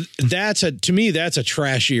me, that's a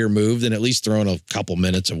trashier move than at least throwing a couple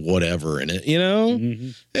minutes of whatever in it. You know,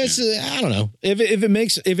 it's I don't know if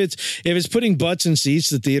it's putting butts in seats,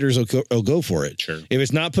 the theaters will go for it. Sure. If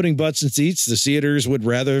it's not putting butts in seats, the theaters would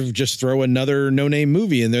rather just throw another no-name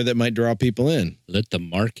movie in there that might draw people in. Let the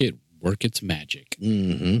market work its magic.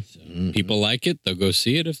 People like it, they'll go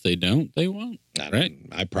see it. If they don't, they won't. Right?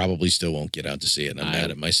 I probably still won't get out to see it. I'm mad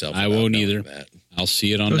at myself. I won't either. I'll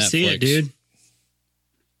see it on Netflix. See it, dude.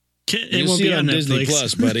 It won't be on Disney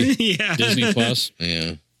Plus, buddy. Yeah. Disney Plus.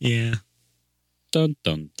 Yeah. Yeah. Dun,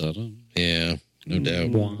 dun, dun, dun. Yeah. No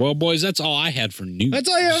doubt. Well, boys, that's all I had for news. That's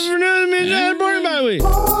all I have for news. Morning by week.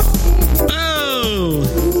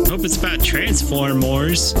 Oh, hope it's about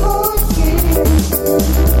Transformers.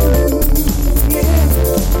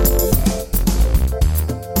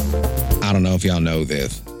 I don't know if y'all know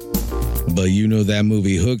this, but you know that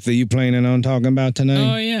movie Hook that you planning on talking about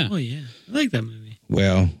tonight? Oh, yeah. Oh, yeah. I like that movie.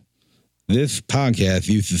 Well, this podcast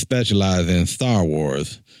used to specialize in Star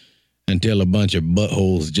Wars until a bunch of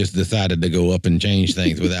buttholes just decided to go up and change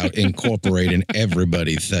things without incorporating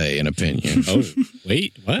everybody's say and opinion. Oh,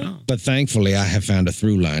 wait, what? But thankfully, I have found a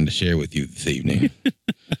through line to share with you this evening.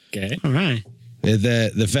 Okay. All right. Is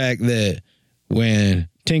that the fact that when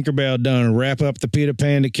Tinkerbell done wrap up the Peter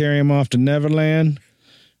Pan to carry him off to Neverland,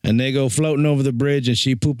 and they go floating over the bridge, and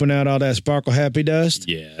she pooping out all that sparkle happy dust.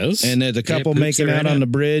 Yes. And there's a couple making out on the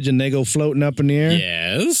bridge, and they go floating up in the air.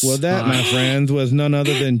 Yes. Well, that, my friends, was none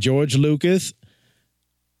other than George Lucas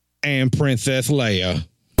and Princess Leia.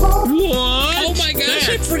 What? Oh my gosh,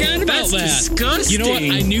 I forgot about that. That's disgusting. You know what?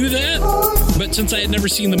 I knew that, but since I had never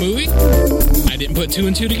seen the movie, I didn't put two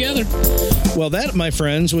and two together. Well, that, my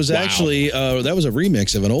friends, was actually that was a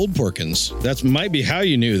remix of an old Porkins. That might be how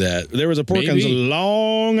you knew that. There was a Porkins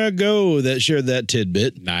long ago that shared that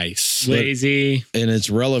tidbit. Nice. Lazy. And its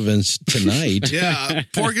relevance tonight. Yeah,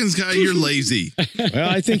 Porkins guy, you're lazy. Well,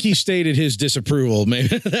 I think he stated his disapproval.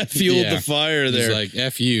 Maybe that fueled the fire there. He's like,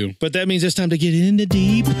 F you. But that means it's time to get into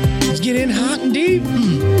deep. Let's get in hot and deep.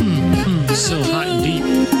 So hot and deep.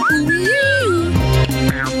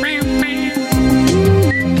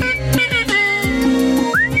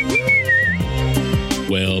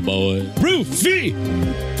 Well, boy. Roofy!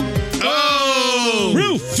 Oh!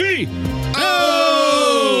 Roofy!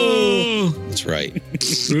 Oh! That's right.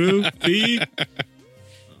 Roofy.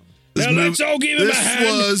 Now let's all give him a This hand.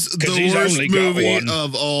 was 'cause the he's worst only got movie one.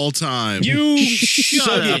 of all time. You Shut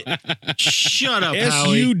sug up. it. Shut up,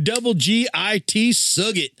 Howie. SUGGIT,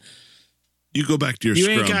 sug it. You go back to your You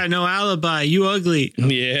scrum. ain't got no alibi. You ugly.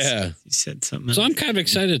 Yeah. You said something. So I'm kind of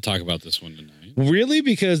excited to talk about this one tonight. Really?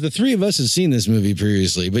 Because the three of us had seen this movie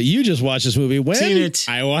previously, but you just watched this movie when? seen it.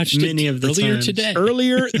 I watched Many it of the earlier times. today.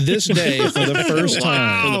 Earlier this day for the first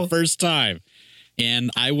time. For the first time.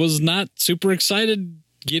 And I was not super excited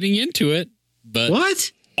getting into it, but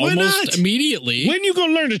What? Why almost not? immediately. When you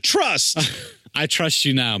gonna learn to trust? I trust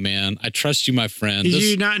you now, man. I trust you, my friend. Did This-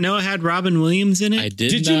 you not know it had Robin Williams in it? I did.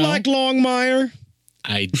 Did you know. like Longmire?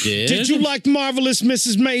 I did. Did you like Marvelous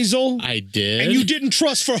Mrs. Maisel? I did. And you didn't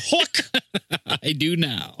trust for Hook? I do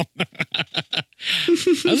now.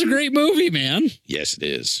 That was a great movie, man. Yes, it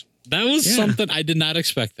is. That was something I did not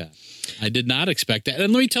expect that. I did not expect that.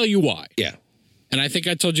 And let me tell you why. Yeah. And I think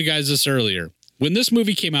I told you guys this earlier. When this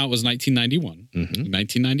movie came out, it was 1991. In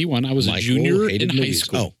 1991, I was a junior in high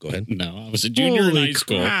school. Oh, go ahead. No, I was a junior in Holy high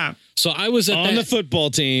school. crap. So I was at On that, the football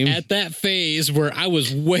team. at that phase where I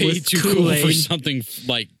was way With too cool Kool-Aid. for something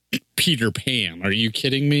like Peter Pan. Are you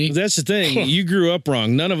kidding me? That's the thing. You grew up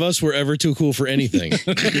wrong. None of us were ever too cool for anything.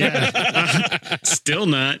 Still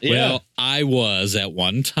not. Well, I was at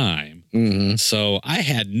one time. So I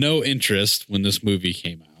had no interest when this movie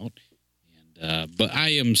came out. But I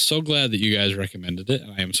am so glad that you guys recommended it.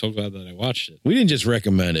 And I am so glad that I watched it. We didn't just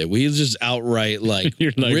recommend it. We just outright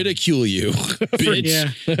You're like- ridicule you. Bitch.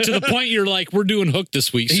 Yeah. To the point you're like, we're doing Hook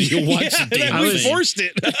this week, so you'll watch the damn we thing. forced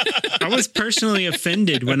it. I was personally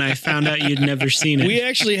offended when I found out you'd never seen it. We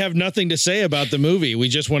actually have nothing to say about the movie. We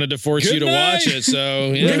just wanted to force Good you to night. watch it.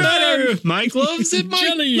 So Good yeah. night, Mike loves it. Mike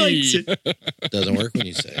Jelly. likes it. Doesn't work when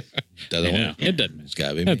you say it. Doesn't Yeah, work. it doesn't. It's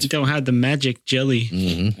gotta be. You don't have the magic jelly.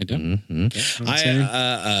 I don't.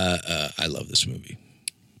 I love this movie.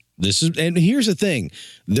 This is, and here's the thing: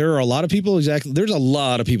 there are a lot of people. There's a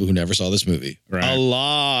lot of people who never saw this movie. Right. A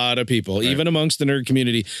lot of people, even amongst the nerd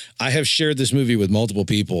community. I have shared this movie with multiple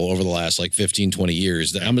people over the last like 15, 20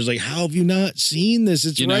 years. That I'm just like, how have you not seen this?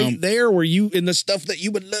 It's You right know- there where you in the stuff that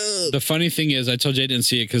you would love. The funny thing is, I told you I didn't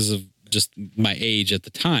see it because of just my age at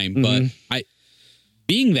the time. But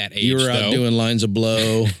being that age, You were out though, doing lines of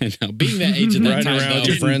blow, no, being that age at that riding time, around with though,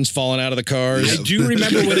 your friends, falling out of the cars. I do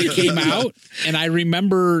remember when it came out, and I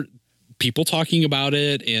remember people talking about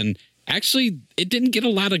it, and actually, it didn't get a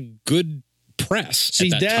lot of good press.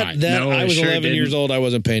 See at that time. that No, I it was sure 11 years didn't. old. I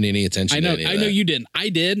wasn't paying any attention. I know, to any of I know that. you didn't. I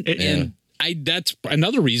did, and that's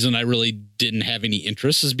another reason I really didn't have any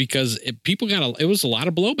interest is because people it was a lot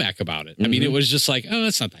of blowback about it. I mean, it was just like, oh,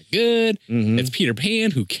 it's not that good. It's Peter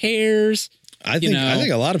Pan. Who cares? I think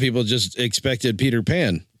a lot of people just expected Peter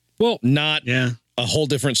Pan, Well, not Yeah. a whole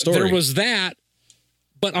different story. there was that,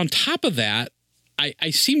 but on top of that,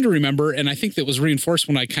 I seem to remember, and I think that was reinforced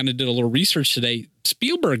when I kind of did a little research today.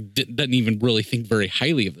 Spielberg doesn't even really think very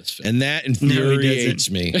highly of this film. and that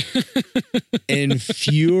infuriates me.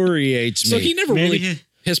 Infuriates me. So he never Maybe really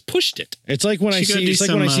has pushed it. It's like when I She gotta see. do It's like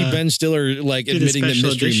when I some, see Ben Stiller like do the admitting that special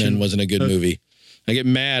Mystery Men edition wasn't a good of- movie. I get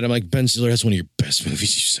mad. I'm like, Ben Stiller, that's one of your best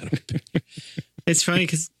movies. You son of a bitch. It's funny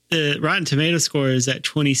because the Rotten Tomato score is at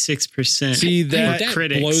 26%. See, that for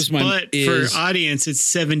critics, blows my- but is- for audience, it's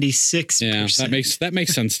 76%. Yeah, that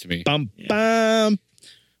makes sense to me. Bum, bum.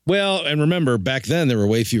 Well, and remember, back then there were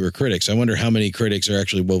way fewer critics. I wonder how many critics are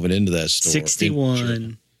actually woven into that story.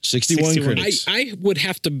 61. 61 61. critics. I would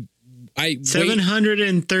have to.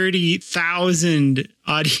 730,000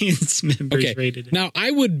 audience members rated it. Now,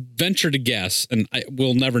 I would venture to guess, and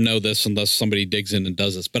we'll never know this unless somebody digs in and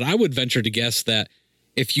does this, but I would venture to guess that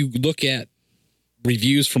if you look at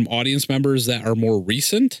reviews from audience members that are more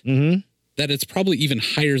recent, that it's probably even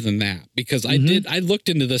higher than that. Because I looked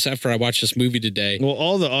into this after I watched this movie today. Well,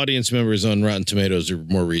 all the audience members on Rotten Tomatoes are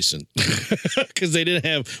more recent because we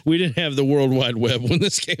didn't have the World Wide Web when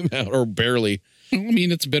this came out, or barely. I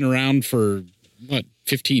mean, it's been around for,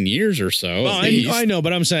 15 years or so. Well, at least. I know,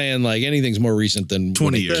 but I'm saying like anything's more recent than 20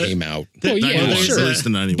 when it years. came out. Well, yeah, there's sure. At least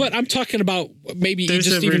in 91. But I'm talking about maybe There's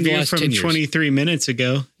just a even the review last from 10 years. 23 minutes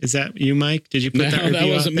ago. Is that you, Mike? Did you put that No, review that out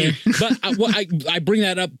wasn't there? me. But I bring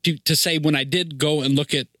that up to say when I did go and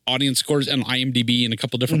look at audience scores on IMDb in a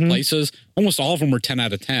couple different places, almost all of them were 10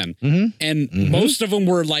 out of 10. And most of them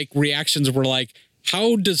were like reactions were like,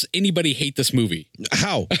 how does anybody hate this movie?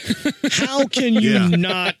 How can you Yeah.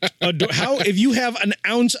 not adore, how if you have an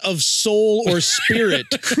ounce of soul or spirit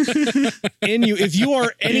in you, if you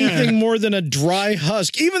are anything more than a dry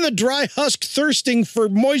husk, even the dry husk thirsting for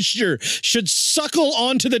moisture should suckle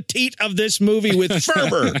onto the teat of this movie with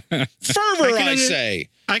fervor. I say.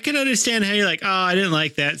 I can understand how you're like, oh, I didn't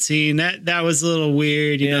like that scene. That was a little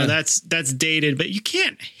weird. You know, that's dated, but you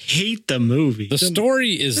can't hate the movie. The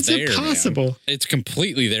story is there. It's impossible. Man. It's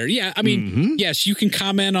completely there. Yeah, I mean, yes, you can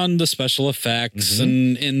comment on the special effects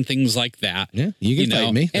and things like that. Yeah, you can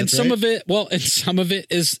fight me. And some of it, and some of it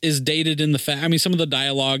is dated in the fact. I mean, some of the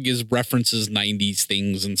dialogue is references 90s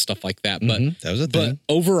things and stuff like that. But that was a thing.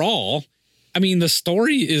 But overall, I mean, the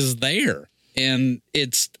story is there, and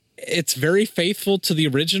it's very faithful to the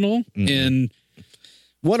original. And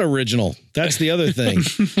what original? That's the other thing.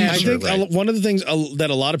 I think one of the things that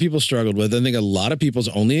a lot of people struggled with, I think a lot of people's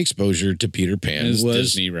only exposure to Peter Pan was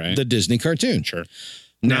Disney, right? The Disney cartoon. Sure.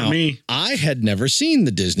 Now, Not me. I had never seen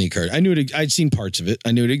the Disney cartoon. I knew it. I'd seen parts of it.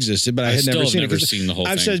 I knew it existed, but I had never seen it. I've seen the whole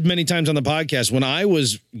thing. I've said many times on the podcast, when I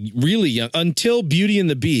was really young, until Beauty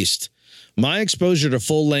and the Beast, my exposure to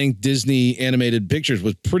full-length Disney animated pictures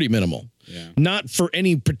was pretty minimal. Yeah. Not for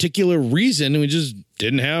any particular reason. We just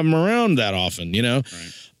didn't have them around that often, you know?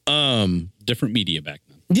 Right. Different media back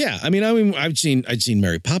then. Yeah. I mean, I'd seen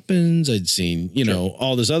Mary Poppins. I'd seen,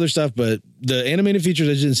 all this other stuff, but the animated features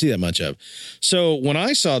I didn't see that much of. So when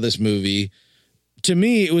I saw this movie, to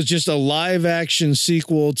me, it was just a live action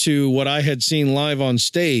sequel to what I had seen live on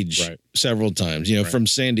stage several times, from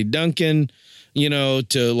Sandy Duncan,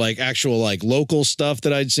 to like actual like local stuff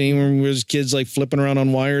that I'd seen when we was kids, like flipping around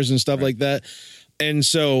on wires and stuff like that. And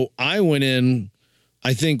so I went in,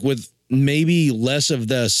 I think, with maybe less of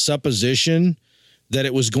the supposition that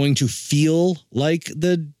it was going to feel like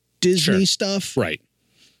the Disney stuff. Right.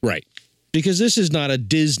 Because this is not a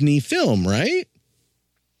Disney film, right?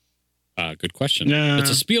 Good question. No.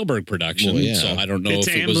 It's a Spielberg production, so I don't know if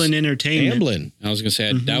it was Amblin Entertainment. Amblin. I was going to say,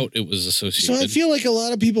 I doubt it was associated. So I feel like a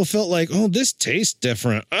lot of people felt like, oh, this tastes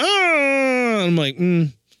different. I'm like,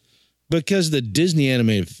 because the Disney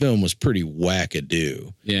animated film was pretty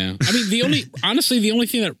wackadoo. Yeah. I mean, the only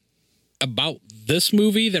thing that about this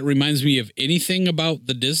movie that reminds me of anything about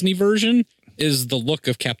the Disney version is the look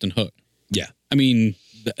of Captain Hook. Yeah. I mean,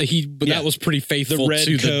 that was pretty faithful the red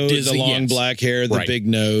to coat, the Disney. The long black hair, the big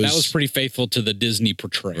nose. That was pretty faithful to the Disney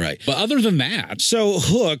portrayal. Right. But other than that. So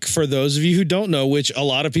Hook, for those of you who don't know, which a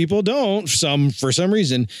lot of people don't, for some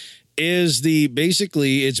reason, is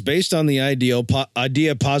it's based on the idea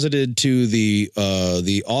posited to the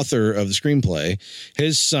author of the screenplay.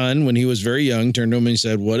 His son, when he was very young, turned to him and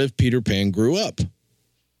said, "What if Peter Pan grew up?"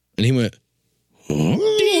 And he went,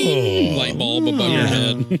 "Ding!" Light bulb above your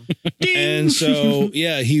head. And so, and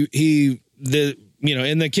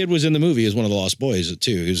the kid was in the movie as one of the Lost Boys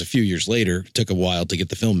too. It was a few years later. It took a while to get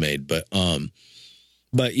the film made, but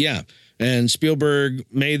yeah. And Spielberg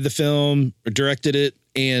made the film, directed it,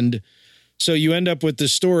 and so you end up with the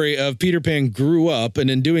story of Peter Pan grew up, and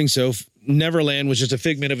in doing so, Neverland was just a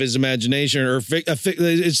figment of his imagination, or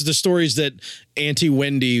it's the stories that Auntie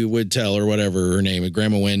Wendy would tell, or whatever her name is,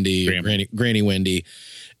 Grandma Wendy, Granny Wendy,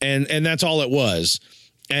 and that's all it was.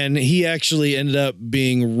 And he actually ended up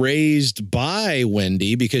being raised by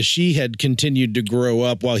Wendy because she had continued to grow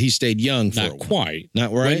up while he stayed young. Not quite.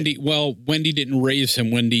 Not right. Wendy didn't raise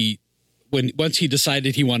him. Once he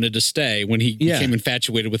decided he wanted to stay, when he became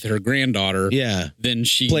infatuated with her granddaughter, then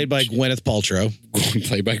she played by Gwyneth Paltrow.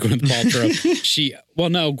 Played by Gwyneth Paltrow.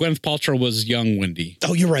 Gwyneth Paltrow was young Wendy.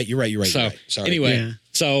 Oh, you're right. So Sorry. Anyway,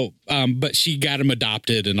 but she got him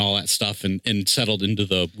adopted and all that stuff, and settled into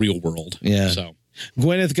the real world. Yeah. So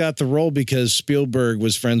Gwyneth got the role because Spielberg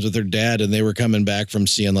was friends with her dad, and they were coming back from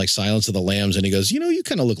seeing like Silence of the Lambs, and he goes, you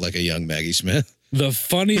kind of look like a young Maggie Smith. The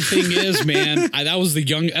funny thing is, man, that's the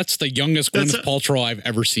youngest Gwyneth Paltrow I've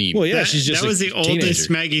ever seen. Well, yeah, she's just that was the oldest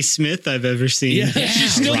Maggie Smith I've ever seen. Yeah,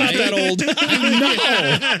 she's still not that old. I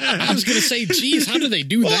know. I was going to say, geez, how do they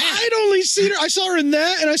do that? I'd only seen her. I saw her in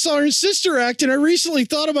that, and I saw her in Sister Act, and I recently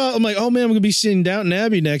thought about, I'm like, oh man, I'm going to be seeing Downton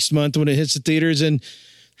Abbey next month when it hits the theaters, and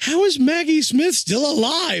how is Maggie Smith still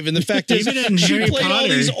alive? And the fact is, she played all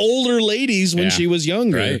these older ladies when she was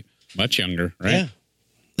younger. Right. Much younger, right?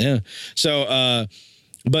 Yeah. So,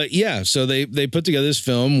 so they put together this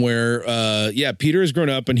film where, Peter has grown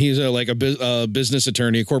up and he's a business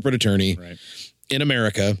attorney, a corporate attorney in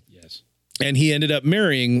America. Yes. And he ended up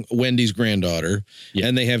marrying Wendy's granddaughter,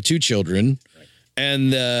 and they have 2 children.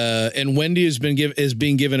 And Wendy is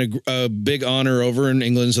being given a big honor over in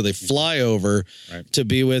England, so they fly over to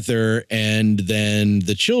be with her. And then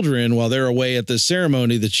the children, while they're away at the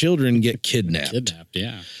ceremony, the children get kidnapped.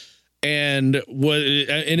 Yeah. And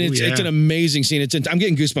it's an amazing scene. I'm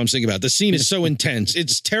getting goosebumps thinking about it. The scene is so intense.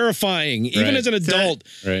 It's terrifying, even as an adult.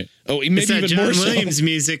 Right. Oh, maybe even John more Williams so.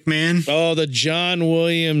 music, man. Oh, the John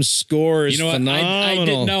Williams score is phenomenal. I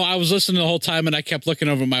didn't know. I was listening the whole time, and I kept looking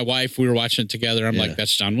over at my wife. We were watching it together. I'm like,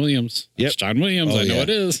 "That's John Williams. That's John Williams. I know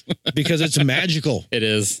it is." Because it's magical. It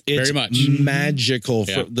is It's very much magical.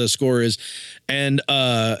 For the score is, and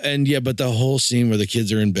but the whole scene where the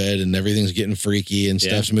kids are in bed and everything's getting freaky and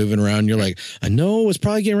stuff's moving around. You're like, I know what's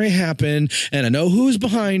probably getting ready to happen, and I know who's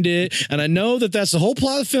behind it, and I know that's the whole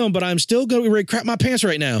plot of the film. But I'm still going to be ready to crap my pants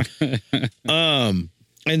right now.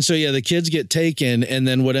 And so the kids get taken, and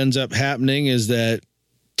then what ends up happening is that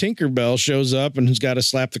Tinkerbell shows up and has got to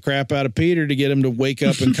slap the crap out of Peter to get him to wake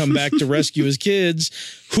up and come back to rescue his kids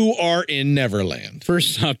who are in Neverland.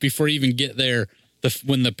 First off, before you even get there,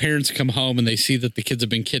 when the parents come home and they see that the kids have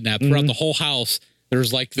been kidnapped throughout the whole house,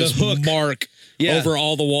 there's like this mark over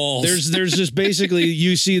all the walls. There's just basically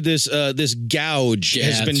you see this gouge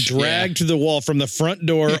has been dragged to the wall from the front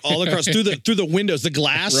door all across through the windows, the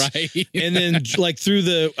glass, right, and then like through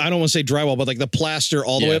the I don't want to say drywall, but like the plaster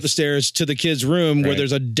all the way up the stairs to the kids' room where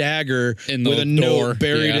there's a dagger with a note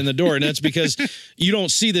buried in the door, and that's because you don't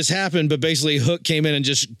see this happen, but basically Hook came in and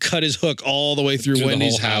just cut his hook all the way through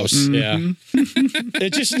Wendy's house. Yeah,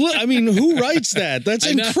 it just who writes that? That's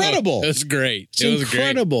incredible. That's great. It was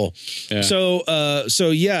incredible. Yeah. So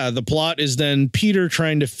the plot is then Peter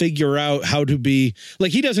trying to figure out how to be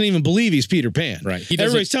like he doesn't even believe he's Peter Pan. Right.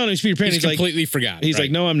 Everybody's telling him he's Peter Pan. He's completely forgot. He's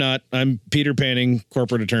like, no, I'm not. I'm Peter Panning,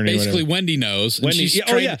 corporate attorney. Basically, whatever. Wendy knows. Maggie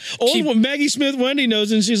Smith. Wendy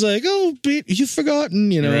knows, and she's like, oh, Pete, you've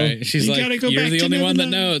forgotten. You know, right. She's you like, gotta go you're back the to only one that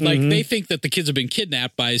Neverland. knows. Like they think that the kids have been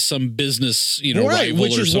kidnapped by some business, rival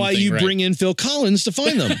which is why you right? bring in Phil Collins to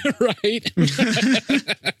find them. Right.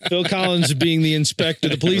 Phil Collins being the inspector,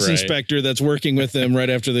 the police inspector that's working with them right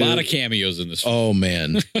after the. A lot of cameos in this film. Oh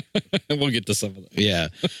man, we'll get to some of that. Yeah,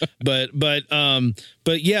 but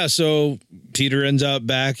yeah. So Peter ends up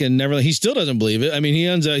back in Neverland. He still doesn't believe it. I mean,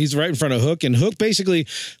 he's right in front of Hook, and Hook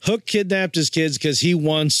kidnapped his kids because he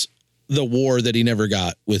wants the war that he never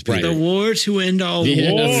got with Peter. The war to end all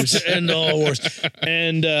wars. To end all wars.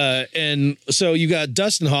 And so you got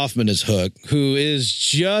Dustin Hoffman as Hook, who is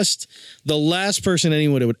just the last person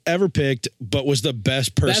anyone would ever picked, but was the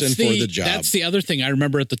best person for the job. That's the other thing. I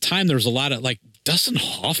remember at the time there was a lot of like Dustin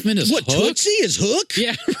Hoffman is Hook? Tootsie is Hook?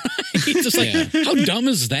 Yeah, right. Just like how dumb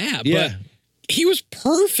is that? Yeah. But he was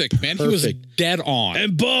perfect, man. He was dead on.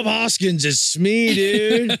 And Bob Hoskins is Smee,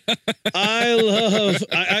 dude.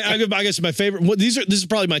 I guess my favorite. This is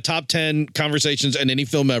probably my top 10 conversations in any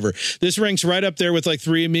film ever. This ranks right up there with like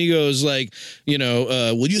Three Amigos. Like,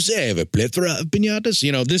 would you say I have a plethora of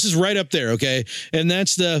pinatas? This is right up there. Okay, and I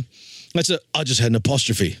just had an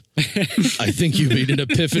apostrophe. I think you mean an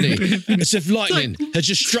epiphany. As if lightning had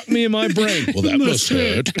just struck me in my brain. Well, that must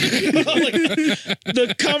hurt.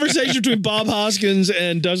 The conversation between Bob Hoskins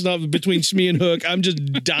and Dustin between Smee and Hook, I'm just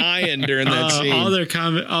dying during that scene.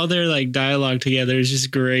 All their like dialogue together is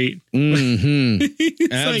just great.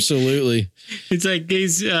 Mm-hmm. Absolutely. It's like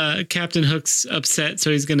he's Captain Hook's upset,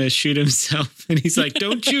 so he's gonna shoot himself, and he's like,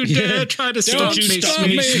 "Don't you dare try to stop me,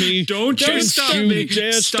 Smee! Don't you stop me!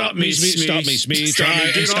 Stop me, Smee! Stop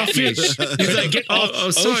me! Get off me!" He's like, "Get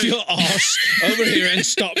off your ass over here and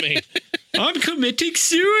stop me! I'm committing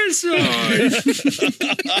suicide."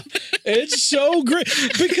 It's so great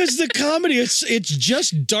because the comedy it's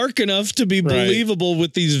just dark enough to be believable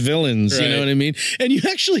with these villains. You know what I mean? And you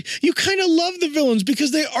kind of love the villains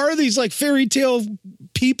because they are these like fairy tale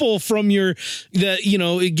people from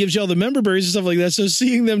it gives you all the member berries and stuff like that. So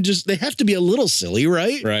seeing them they have to be a little silly,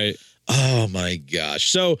 right? Right. Oh my gosh.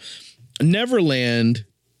 So Neverland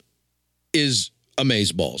is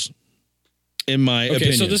amazeballs. In my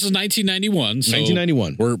opinion. So this is 1991. So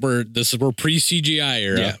 1991. We're pre CGI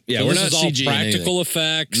era. Yeah, so we're this not is all practical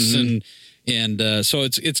effects and so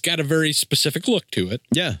it's got a very specific look to it.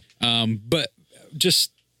 Yeah. But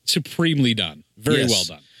just supremely done. Very well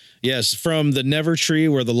done. Yes, from the Never Tree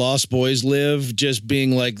where the Lost Boys live, just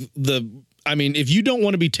being like if you don't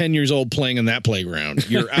want to be 10 years old playing in that playground,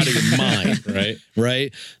 you're out of your mind, right?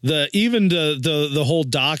 Right. The whole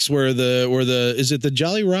docks where is it the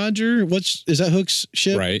Jolly Roger? Is that Hook's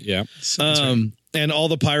ship? Right. Yeah. And all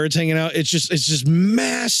the pirates hanging out. It's just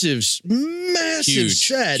massive set.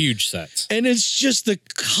 Huge sets. And it's just the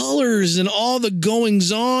colors and all the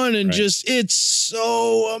goings on and it's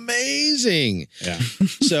so amazing. Yeah.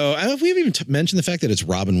 So have we even mentioned the fact that it's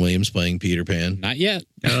Robin Williams playing Peter Pan? Not yet.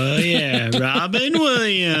 Oh yeah, Robin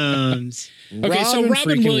Williams. Okay, so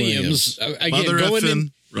Robin Williams again, Mother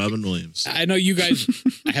effing Robin Williams. I know you guys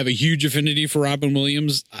have a huge affinity for Robin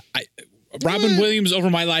Williams. Robin Williams over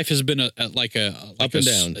my life has been a up and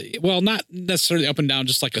down. Well, not necessarily up and down,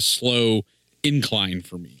 just like a slow incline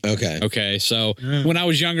for me. Okay. So when I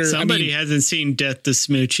was younger, somebody hasn't seen Death to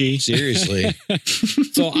Smoochie. Seriously.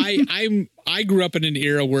 So I grew up in an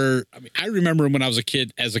era where I remember when I was a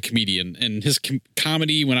kid as a comedian, and his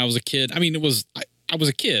comedy when I was a kid. I mean, it was I was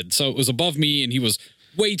a kid, so it was above me, and he was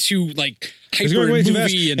way too like hyper way too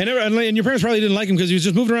fast. movie, and your parents probably didn't like him because he was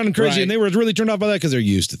just moving around and crazy, Right. and they were really turned off by that because they're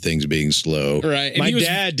used to things being slow. Right. And My he was-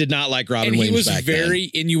 dad did not like Robin and he Williams was back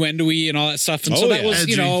very innuendo-y and all that stuff, and so Oh, that yeah. was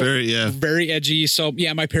Edgy, very edgy. So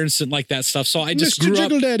yeah, my parents didn't like that stuff. So I then. just Mr. grew up.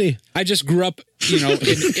 Jiggle Daddy. I just grew up, in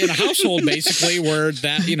a household basically where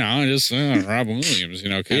that, just Robin Williams,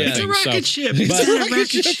 kind Yeah. of It's thing. a Rocket ship. But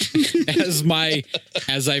It's a rocket ship.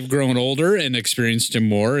 as I've grown older and experienced him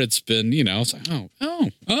more, it's been, it's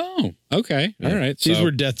like, okay, all right. These So were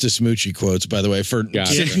Death to Smoochie quotes, by the way,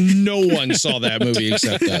 Gotcha. since no one saw that movie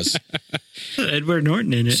except us. Edward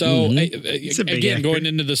Norton in it. So a big again, actor. going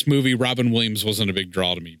into this movie, Robin Williams wasn't a big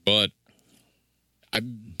draw to me, but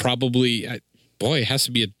it has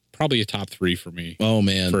to be probably a top 3 for me. Oh,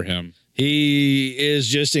 man. For him. He is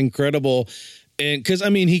just incredible. And because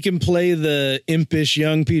he can play the impish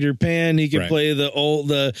young Peter Pan, he can Right. play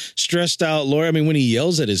the stressed out lawyer. When he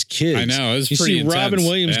yells at his kids, I know, it's you pretty see Robin intense.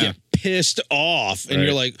 Williams Yeah. get pissed off, and Right.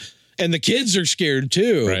 you're like, and the kids are scared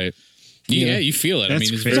too. Right. You Yeah, know? you feel it. That's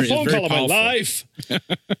It's crazy. very, It's a phone it's very call of my powerful. life.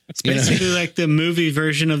 It's basically like the movie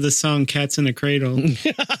version of the song Cats in the Cradle.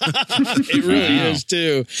 It really Wow. is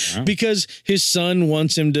too, Wow. because his son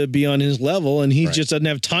wants him to be on his level, and he Right. just doesn't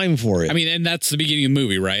have time for it. And that's the beginning of the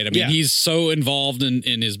movie, right? Yeah. He's so involved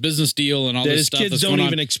in his business deal and all that this his stuff. kids that's don't going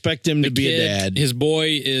even on. expect him to The be kid, a dad. His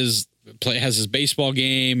boy has his baseball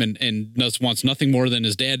game and wants nothing more than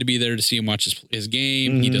his dad to be there to see him watch his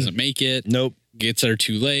game. He doesn't make it. Nope. Gets there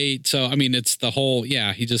too late. So it's the whole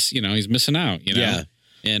he just he's missing out. Yeah.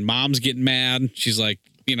 And mom's getting mad. She's like,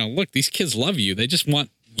 look, these kids love you. They just want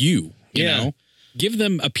you. You Yeah. know, give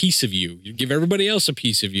them a piece of you. You give everybody else a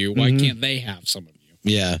piece of you. Why can't they have some of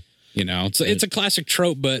you? Yeah. It's a classic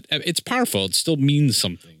trope, but it's powerful. It still means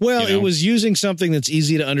something. Well, you know? it was using something that's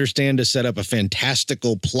easy to understand to set up a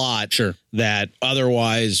fantastical plot Sure. that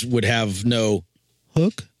otherwise would have no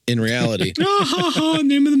hook in reality.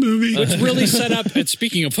 Name of the movie. It's really set up. And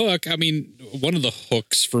speaking of Hook, one of the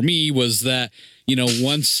hooks for me was that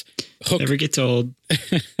once Hook, Never gets old.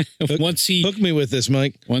 once he Hook me with this,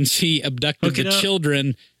 Mike. abducted Hook it the up.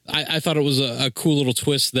 children, I thought it was a cool little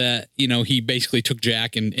twist that he basically took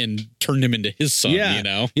Jack and turned him into his son.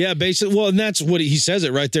 Yeah. Yeah, basically. Well, and that's what he says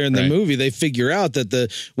it right there in the Right. movie. They figure out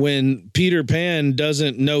that when Peter Pan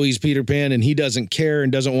doesn't know he's Peter Pan and he doesn't care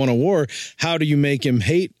and doesn't want a war, how do you make him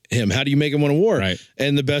hate him? How do you make him want a war? Right.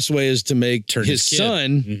 And the best way is to make Turn his his kid.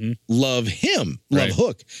 son love him, love Right.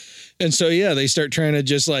 Hook. And so, they start trying to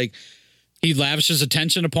just He lavishes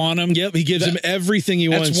attention upon him. he gives him everything he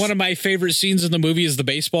That's wants. one of my favorite scenes in the movie is the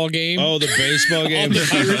baseball game. Oh, the baseball game. On the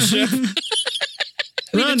pirate ship.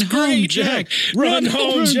 Run home, Jack. Run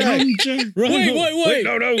home, Jack. Run Wait, home. wait.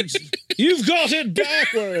 No. You've got it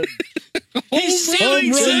backward. He's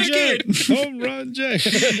stealing Home run, second. Jack. Home run, Jack.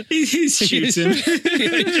 He shoots him.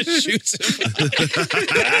 He just shoots him.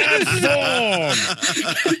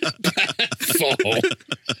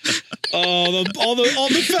 All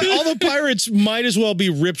the pirates might as well be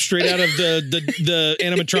ripped straight out of the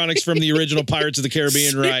animatronics from the original Pirates of the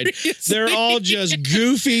Caribbean ride. They're all just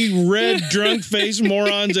goofy, red, drunk face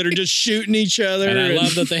morons that are just shooting each other. And I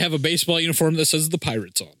love that they have a baseball uniform that says the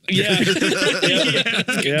Pirates on it. Yeah.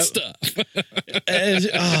 Good stuff. And,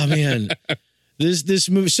 oh man, this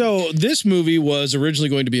movie. So this movie was originally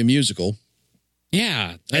going to be a musical,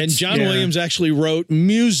 Yeah. and John Williams actually wrote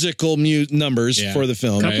musical numbers Yeah. for the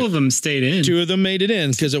film. A couple of them stayed in. Two of them made it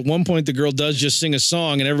in because at one point the girl does just sing a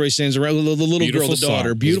song and everybody stands around. The little Beautiful girl, the daughter,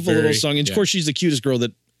 song. beautiful It was little very- song. And yeah. of course, she's the cutest girl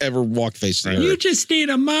that ever walked face the earth. You just need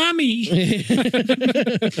a mommy.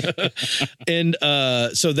 And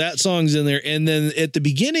so that song's in there. And then at the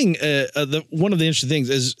beginning, one of the interesting things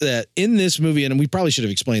is that in this movie, and we probably should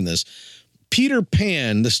have explained this, Peter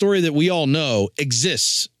Pan, the story that we all know,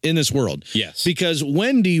 exists in this world. Yes. Because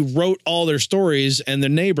Wendy wrote all their stories and the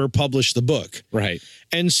neighbor published the book. Right.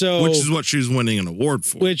 And so... Which is what she was winning an award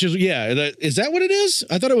for. Which is, is that what it is?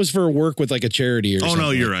 I thought it was for work with like a charity or something. Oh, no,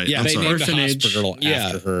 you're right. Yeah, I'm They sorry. named a Orphanage. hospital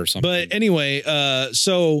after her or something. But anyway,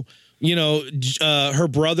 so her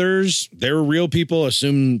brothers, they were real people.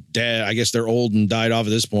 Assume dad, I guess they're old and died off at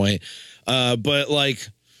this point. But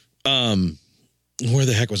where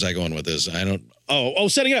the heck was I going with this? I don't. Oh,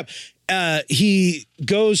 setting it up. he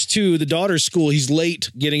goes to the daughter's school. He's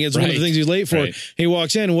late getting it. It's one of the things he's late for. Right. He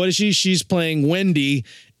walks in. What is she? She's playing Wendy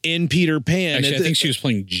in Peter Pan. Actually, I think she was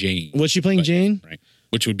playing Jane. Was she playing Jane? Right.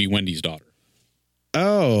 Which would be Wendy's daughter.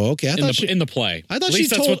 Oh, okay. I thought In the play. I thought At she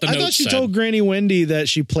least that's told. what the I thought notes she said. told Granny Wendy that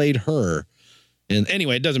she played her. And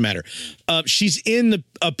anyway, it doesn't matter. She's in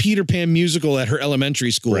a Peter Pan musical at her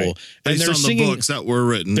elementary school, and Based they're on singing the books that were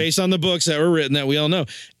written. based on the books that were written that we all know.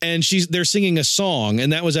 And they're singing a song,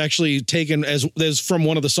 and that was actually taken as from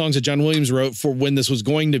one of the songs that John Williams wrote for when this was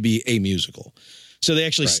going to be a musical. So they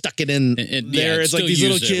actually stuck it in there. It's like these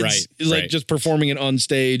little kids just performing it on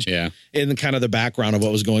stage in kind of the background of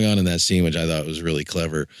what was going on in that scene, which I thought was really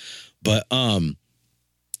clever.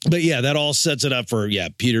 But yeah, that all sets it up for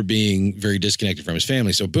Peter being very disconnected from his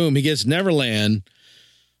family. So boom, he gets Neverland,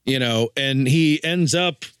 and he ends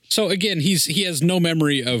up. So again, he has no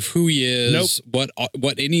memory of who he is, what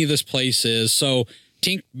any of this place is. So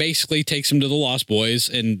Tink basically takes him to the Lost Boys,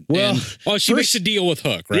 and she makes a deal with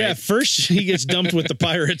Hook, right? Yeah, first he gets dumped with the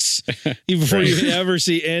pirates before you ever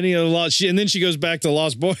see any of the Lost. And then she goes back to the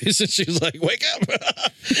Lost Boys, and she's like, "Wake up!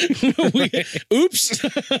 Oops!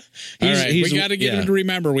 All right, we got to get him to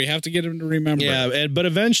remember. We have to get him to remember. Yeah, but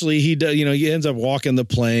eventually he does. He ends up walking the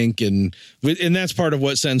plank, and that's part of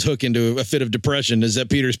what sends Hook into a fit of depression. Is that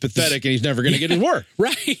Peter's pathetic, and he's never going to get his work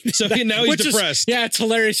right? So now he's depressed. It's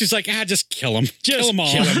hilarious. He's like, just kill him. Kill them all.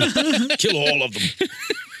 Kill all of them.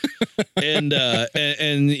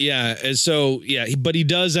 But he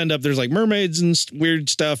does end up. There's like mermaids and weird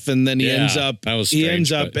stuff, and then he ends up. At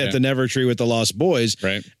the Nevertree with the Lost Boys,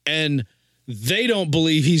 right? And they don't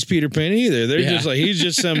believe he's Peter Pan either. They're just like he's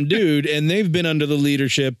just some dude, and they've been under the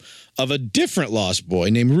leadership of a different Lost Boy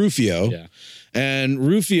named Rufio. Yeah. And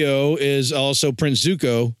Rufio is also Prince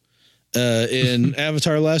Zuko in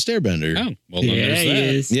Avatar: Last Airbender. Oh, well, he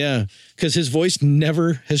is. Yeah, because his voice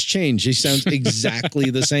never has changed. He sounds exactly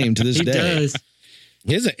the same to this day. Does.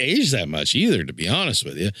 He hasn't aged that much either, to be honest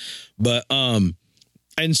with you. But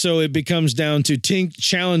and so it becomes down to Tink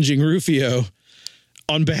challenging Rufio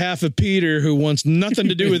on behalf of Peter, who wants nothing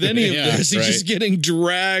to do with any of this. He's just getting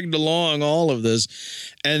dragged along all of this,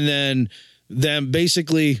 and then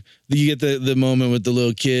basically you get the moment with the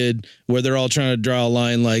little kid where they're all trying to draw a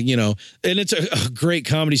line, and it's a great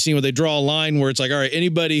comedy scene where they draw a line where it's like, all right,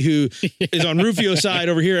 anybody who is on Rufio's side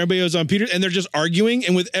over here, everybody who's on Peter, and they're just arguing.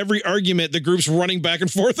 And with every argument, the group's running back and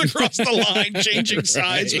forth across the line, changing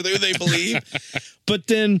sides with who they believe. But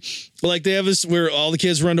then they have this where all the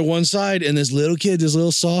kids run to one side, and this little kid, this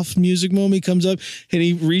little soft music moment, he comes up and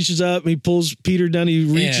he reaches up and he pulls Peter down. He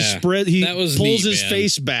reaches pulls his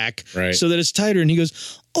face back so that it's tighter, and he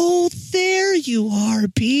goes, "Oh, there you are,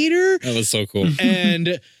 Peter." That was so cool.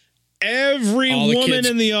 And every woman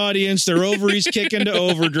in the audience, their ovaries kick into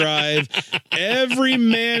overdrive. Every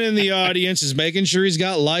man in the audience is making sure he's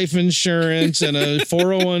got life insurance and a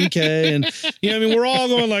 401k. And, we're all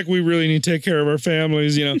going like, we really need to take care of our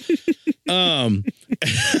families, I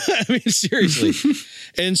mean, seriously.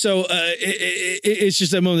 And so it's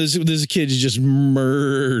just that moment. This kid just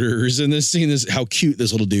murders. And this scene is how cute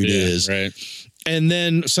this little dude is. Right. And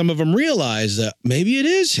then some of them realize that maybe it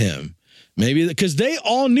is him. Maybe because they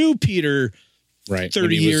all knew Peter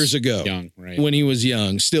 30 years ago, when he was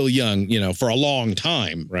young, still young, for a long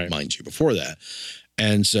time, mind you, before that.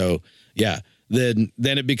 And so, then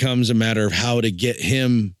it becomes a matter of how to get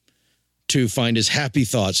him to find his happy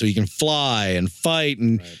thoughts so he can fly and fight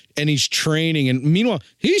and he's training. And meanwhile,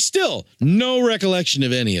 he's still no recollection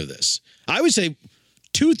of any of this. I would say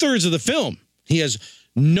 2/3 of the film, he has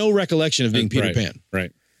no recollection of being Peter Pan.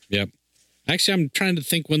 Right. Yep. Actually, I'm trying to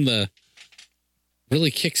think when the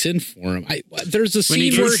really kicks in for him. There's a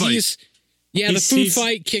scene where the food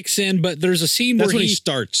fight kicks in, but there's a scene where he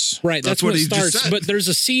starts. Right, that's when it starts. But there's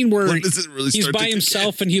a scene where he's by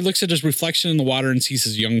himself and he looks at his reflection in the water and sees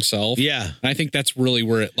his young self. Yeah, and I think that's really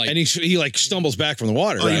where it and he stumbles back from the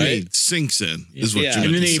water. He sinks in. Is what you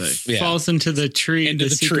and then he falls into the tree, into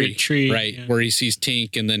the tree, right, where he sees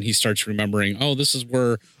Tink, and then he starts remembering. Oh, this is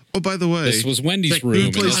where. Oh, by the way, this was Wendy's room.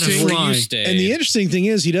 And this is where you stay. And the interesting thing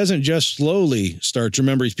is, he doesn't just slowly start to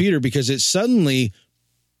remember he's Peter, because it's suddenly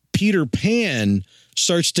Peter Pan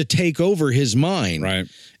starts to take over his mind. Right.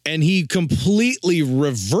 And he completely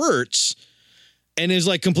reverts and is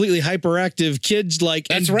like completely hyperactive kids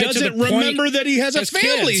and doesn't remember that he has a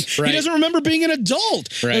family. He doesn't remember being an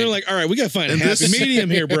adult. Right. And they're like, all right, we got to find a happy medium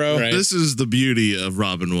here, bro. This is the beauty of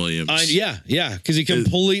Robin Williams. Because he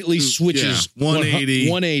completely switches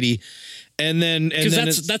 180. And then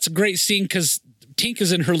that's a great scene because Tink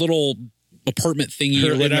is in her little apartment thingy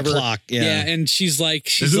or whatever. Clock, and she's like,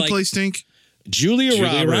 who plays Tink?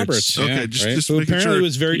 Julia Roberts. Yeah, Okay, just Who making apparently sure.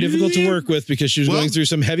 was very difficult to work with because she was Well, going through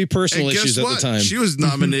some heavy personal And guess issues at what? the time. She was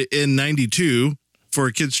nominated in '92 for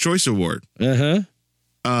a Kids' Choice Award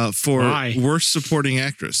for Why? Worst Supporting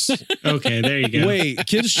Actress. Okay, there you go. Wait,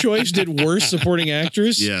 Kids' Choice did Worst Supporting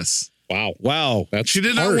Actress? Yes, Wow. she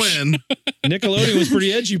did not harsh. win, Nickelodeon was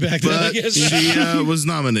pretty edgy back then, I but guess. she was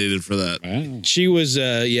nominated for that. Wow. She was,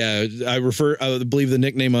 I believe the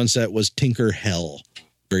nickname on set was Tinker Hell.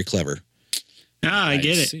 Very clever. I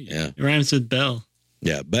get it. see. Yeah. It rhymes with Bell.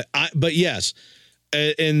 Yeah. But yes.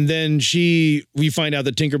 And then we find out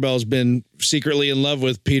that Tinkerbell's been secretly in love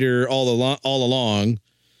with Peter all along.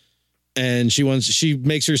 And she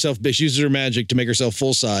makes herself big. She uses her magic to make herself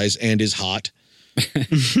full size and is hot.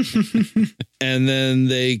 And then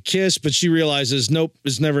they kiss, but she realizes, nope,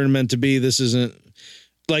 it's never meant to be. This isn't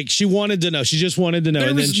like she wanted to know. She just wanted to know, There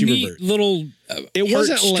and then was she neat reversed. little It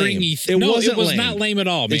wasn't lame. It wasn't was lame. not lame at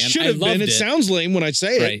all, man. It should I have loved been. It sounds lame when I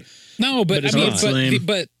say right. it. No, but, But it's I mean, not. Lame.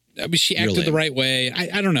 but I mean, she acted lame. the right way.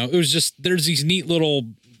 I don't know. It was just there's these neat little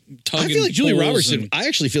tug I feel like Julie pulls Roberts and- I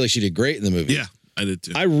actually feel like she did great in the movie. Yeah, I did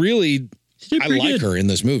too. I really. I pretty like good. her in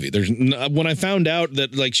this movie. When I found out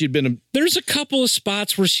that like she'd been There's a couple of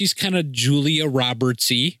spots where she's kind of Julia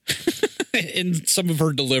Roberts-y in some of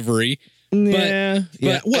her delivery. yeah.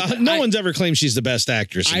 but Well, no I- one's ever claimed she's the best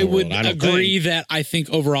actress in I the would world. I don't agree think. that I think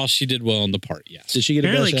overall she did well in the part. Yes. Did she get a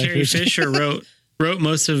Apparently, best Carrie actress? Fisher wrote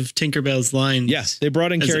most of Tinkerbell's lines. Yeah, they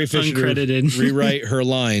brought in As Carrie Fisher uncredited. to rewrite her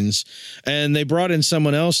lines, and they brought in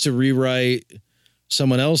someone else to rewrite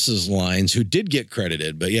someone else's lines who did get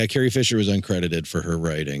credited. But yeah, Carrie Fisher was uncredited for her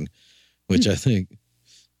writing, which I think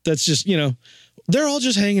that's just, they're all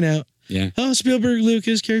just hanging out. Yeah. Oh, Spielberg,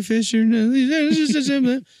 Lucas, Carrie Fisher.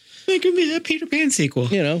 It could be that Peter Pan sequel.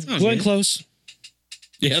 Glenn good. Close.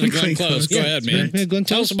 Yeah, the Glenn Glenn Close. Close. Go Yeah, ahead, that's man. right. Yeah, Glenn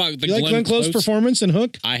Tell Close. us about the You like Glenn Close performance in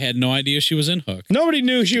Hook? I had no idea she was in Hook. Nobody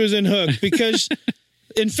knew she was in Hook because,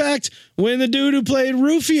 in fact, when the dude who played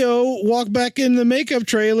Rufio walked back in the makeup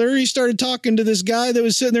trailer, he started talking to this guy that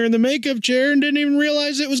was sitting there in the makeup chair and didn't even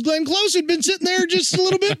realize it was Glenn Close who'd been sitting there just a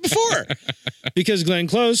little bit before. Because Glenn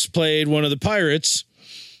Close played one of the pirates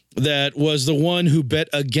that was the one who bet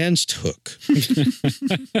against Hook.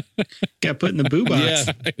 Got put in the boo box.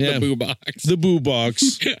 Yeah. The boo box. The boo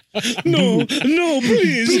box. No,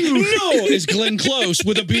 please. No. Is Glenn Close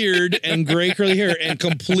with a beard and gray curly hair and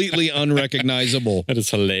completely unrecognizable That is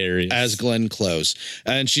hilarious. as Glenn Close.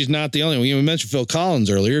 And she's not the only one. We mentioned Phil Collins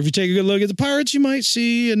earlier. If you take a good look at the Pirates, you might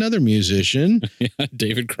see another musician,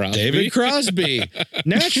 David Crosby. David Crosby.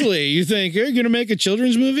 Naturally, you think you're going to make a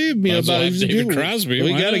children's movie Might as well about have David Crosby.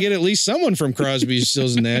 We Why got to not? get at least someone from Crosby,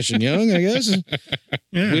 Stills, and Nash and Young, I guess.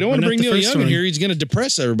 Yeah, We don't why want to not bring the Neil first Young in one? here. He's going to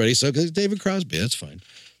depress everybody. So, because David Crosby, that's fine.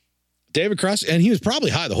 David Crosby, and he was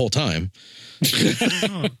probably high the whole time.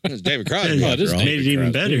 It was David Crosby. Oh, after this all. made it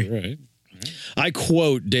even better. Right. I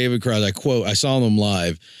quote David Crosby. I saw him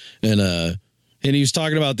live, and he was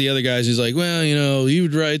talking about the other guys. He's like, well, he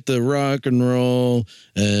would write the rock and roll,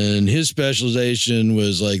 and his specialization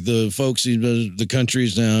was like the folksy, the country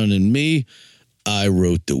sound, and me, I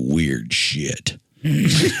wrote the weird shit. All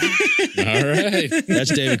right.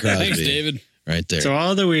 That's David Crosby. Thanks, David. Right there. So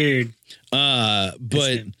all the weird.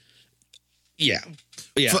 But yeah.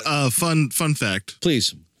 Fun fact.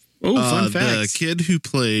 Please. Oh, fun The facts. kid who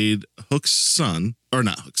played Hook's son, or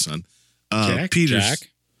not Hook's son, Jack? Peter's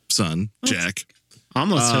Jack? son, Jack,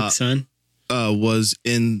 Almost Hook, son. was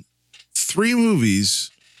in 3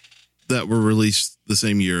 movies that were released the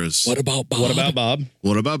same year as What about Bob? What about Bob?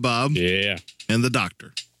 What About Bob Yeah. and The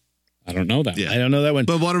Doctor. I don't know that. Yeah. I don't know that one.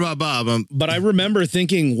 But What About Bob? But I remember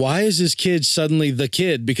thinking, why is this kid suddenly the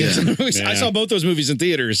kid? Because Yeah. I saw both those movies in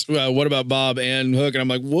theaters. What about Bob and Hook? And I'm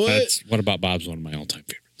like, what? What about Bob's one of my all-time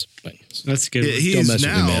favorites. But That's good. Yeah, he Don't is mess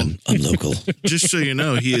now, with me, man. I'm local. just so you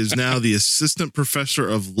know, he is now the assistant professor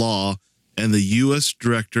of law and the U.S.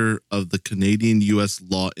 director of the Canadian U.S.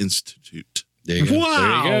 Law Institute. There you go.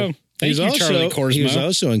 Wow. there you go. Thank He's you, also, Charlie Korsmo. he was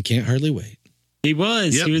also in Can't Hardly Wait. He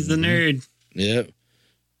was. Yep. He was the nerd. Yep.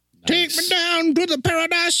 Take me down to the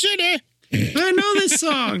Paradise City. I know this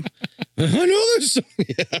song. I know this.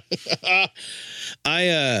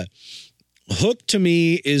 Hook to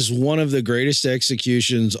me is one of the greatest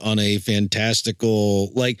executions on a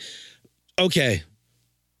fantastical, okay,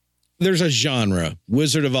 there's a genre,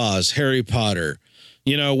 Wizard of Oz, Harry Potter,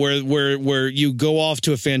 where you go off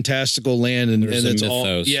to a fantastical land and There's it's a all,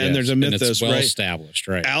 mythos. and there's a And mythos, it's well right? established,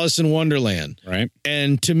 right? Alice in Wonderland. Right.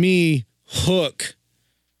 And to me, Hook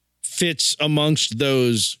fits amongst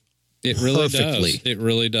those It really perfectly. does. It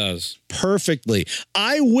really does. perfectly.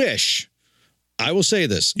 I will say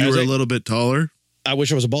this. You as were I- a little bit taller. I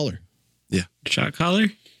wish I was a baller. Shot collar.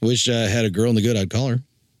 Wish I had a girl in the good, I'd call her.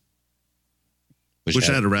 Wish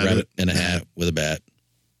I had a rabbit in a hat with a bat.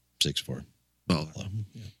 6'4". Oh.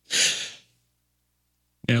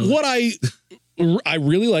 Yeah. What I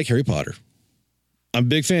really like Harry Potter. I'm a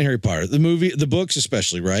big fan of Harry Potter. The movie, the books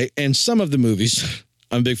especially, right? And some of the movies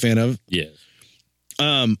I'm a big fan of. Yes.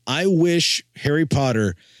 I wish Harry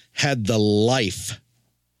Potter had the life,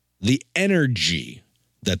 the energy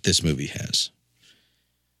that this movie has.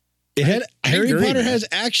 Harry Potter has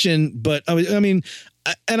action, but I mean,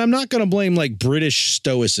 and I'm not going to blame like British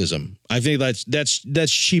stoicism. I think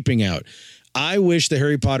that's cheaping out. I wish the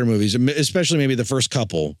Harry Potter movies, especially maybe the first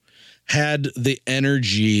couple, had the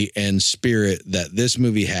energy and spirit that this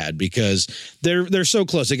movie had, because they're so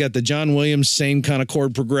close. They got the John Williams same kind of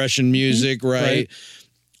chord progression music, right?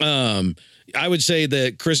 I would say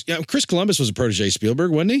that Chris Columbus was a protege of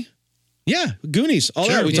Spielberg, wasn't he? Yeah, Goonies, all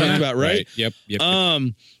that we talked about, right? Yep.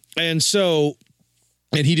 And so,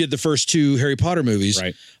 and he did the first two Harry Potter movies.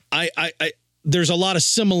 Right. I there's a lot of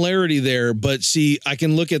similarity there, but see, I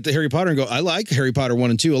can look at the Harry Potter and go, I like Harry Potter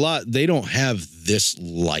 1 and 2 a lot. They don't have this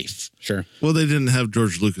life. Sure. Well, they didn't have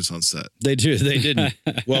George Lucas on set. They didn't.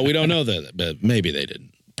 Well, we don't know that, but maybe they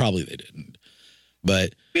didn't. Probably they didn't.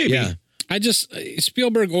 But maybe. Yeah.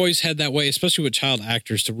 Spielberg always had that way, especially with child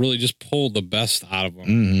actors, to really just pull the best out of them.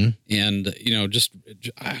 Mm-hmm. And,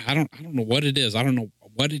 I don't know what it is. I don't know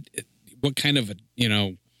what kind of,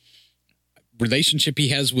 relationship he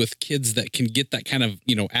has with kids that can get that kind of,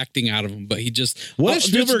 acting out of him. But he just, what if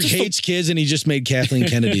Spielberg hates kids and he just made Kathleen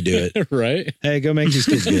Kennedy do it? Right. Hey, go make these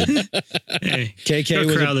kids good. Hey, KK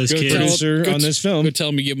was those a kids. producer on this film. Go tell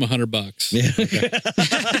him you give him $100. Yeah.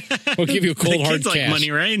 Okay. We'll give you a cold the hard kids like cash.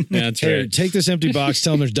 money, right? Yeah, that's Here, right. take this empty box.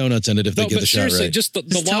 Tell them there's donuts in it if they get the shot seriously, right. just the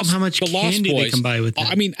Just tell Lost, them how much the Lost candy Boys. they can buy with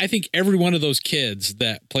that. I mean, I think every one of those kids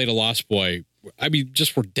that played a Lost Boy,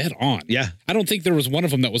 just were dead on. Yeah. I don't think there was one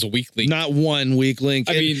of them that was a weak link. Not one weak link.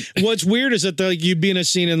 I mean, what's weird is that you'd be in a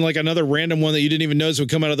scene and like another random one that you didn't even notice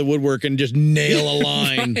would come out of the woodwork and just nail a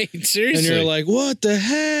line. Right, seriously. And you're like, what the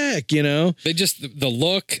heck? They just the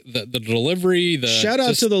look, the delivery, shout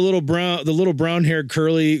out to the little brown haired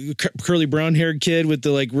curly brown haired kid with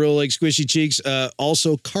the like real like squishy cheeks.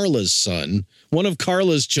 Also Carla's son, one of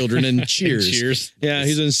Carla's children in Cheers. Cheers. Yeah,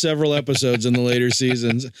 he's in several episodes in the later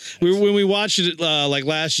seasons. When we watched it like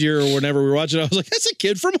last year or whenever we were watching it, I was like, that's a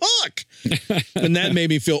kid from Huck. And that made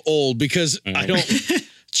me feel old because I don't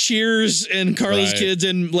Cheers and Carla's kids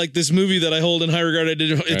and like this movie that I hold in high regard.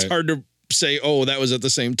 It's hard to say, oh, that was at the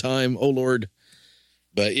same time. Oh Lord.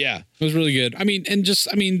 But yeah, it was really good.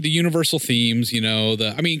 The universal themes,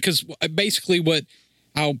 because basically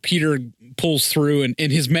how Peter pulls through and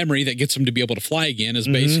in his memory that gets him to be able to fly again is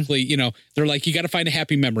basically, they're like, you got to find a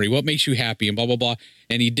happy memory. What makes you happy and blah, blah, blah.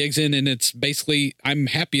 And he digs in and it's basically, I'm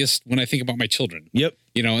happiest when I think about my children. Yep.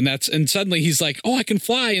 And suddenly he's like, oh, I can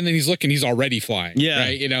fly. And then he's looking, he's already flying. Yeah.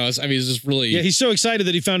 Right. It's just really. Yeah. He's so excited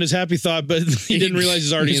that he found his happy thought, but he didn't realize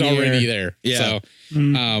he's already there. Yeah.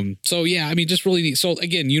 Just really neat. So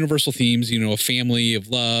again, universal themes, a family of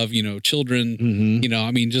love, children,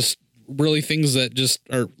 just really things that just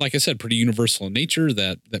are, like I said, pretty universal in nature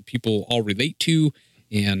that people all relate to.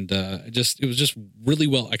 And it was just really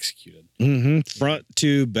well executed. Mm-hmm. Front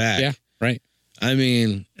to back. Yeah. Right. I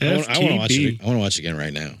mean, I want to watch it. I want to watch it again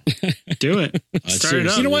right now. Do it. Start it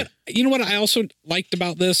up. You know what I also liked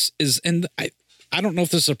about this is, and I don't know if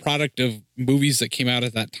this is a product of movies that came out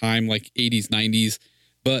at that time, like 80s, 90s,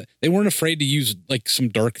 but they weren't afraid to use like some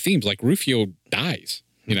dark themes. Like Rufio dies.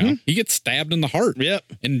 He gets stabbed in the heart. Yep.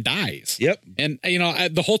 And dies. Yep. And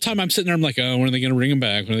the whole time I'm sitting there, I'm like, oh, when are they going to bring him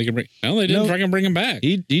back? When are they going to bring? No, they didn't fucking bring him back.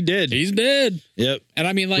 He did. He's dead. Yep. And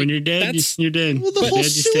I mean, like, when you're dead, you're dead. Well, the whole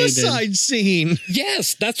suicide scene.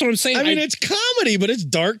 Yes, that's what I'm saying. I mean, it's comedy, but it's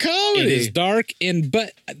dark comedy. It is dark,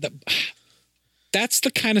 that's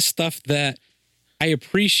the kind of stuff that I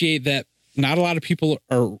appreciate that not a lot of people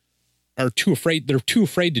are too afraid. They're too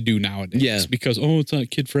afraid to do nowadays. Yeah. Because it's not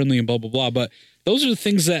kid friendly and blah blah blah. But those are the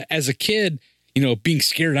things that, as a kid, being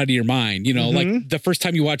scared out of your mind. Like the first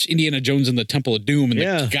time you watch Indiana Jones and the Temple of Doom, and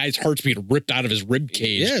the guy's heart's being ripped out of his rib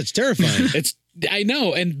cage. Yeah, it's terrifying. I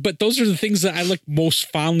know, but those are the things that I look most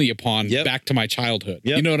fondly upon back to my childhood.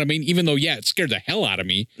 Yep. You know what I mean? Even though, it scared the hell out of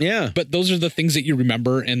me. Yeah. But those are the things that you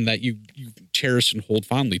remember and that you cherish and hold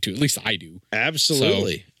fondly to. At least I do.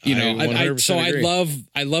 Absolutely. So, I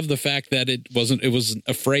love the fact that it wasn't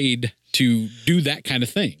afraid to do that kind of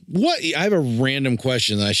thing. I have a random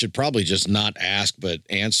question that I should probably just not ask, but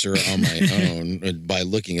answer on my own by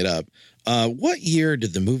looking it up. What year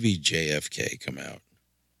did the movie JFK come out?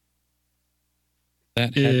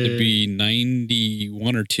 That had to be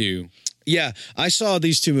 91 or 2. Yeah, I saw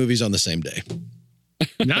these two movies on the same day.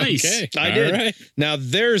 Nice. Okay, I did. Right. Now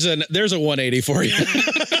there's a 180 for you.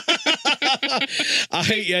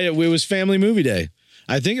 It was family movie day.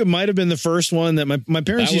 I think it might have been the first one that my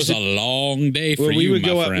parents That used was to. a long day for Well, we you, would my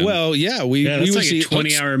go out. friend. Well, yeah, we that's would like see a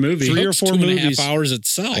 20-hour movie. 3 or Hook's 4 2.5 movies. hours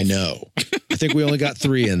itself. I know. I think we only got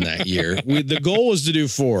 3 in that year. The goal was to do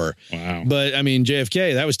 4. Wow. But I mean,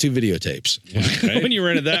 JFK, that was 2 videotapes right. when you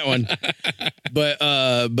rented that one.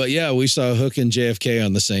 But yeah, we saw Hook and JFK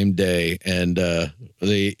on the same day, and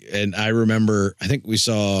I remember I think we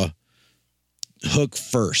saw Hook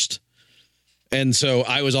first, and so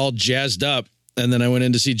I was all jazzed up. And then I went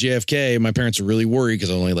in to see JFK. My parents were really worried because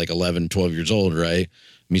I was only like 11, 12 years old, right?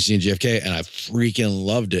 Me seeing JFK, and I freaking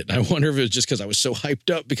loved it. And I wonder if it was just because I was so hyped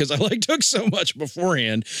up because I liked Hook so much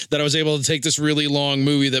beforehand that I was able to take this really long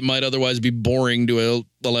movie that might otherwise be boring to a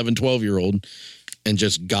 11, 12-year-old and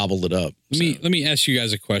just gobble it up. Let me ask you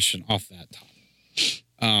guys a question off that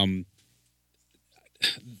topic.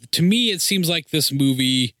 To me, it seems like this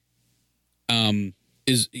movie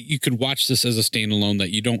is you could watch this as a standalone,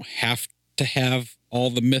 that you don't have to have all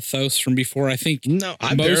the mythos from before. I think No,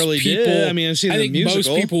 I barely did. I mean, I've seen I the think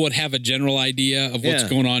musical. most people would have a general idea of what's Yeah.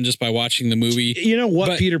 going on just by watching the movie. You know what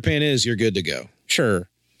But- Peter Pan is, you're good to go. Sure.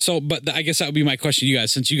 So, but I guess that would be my question to you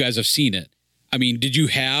guys, since you guys have seen it. I mean, did you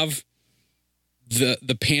have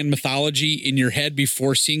the Pan mythology in your head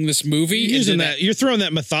before seeing this movie? You're throwing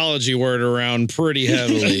that mythology word around pretty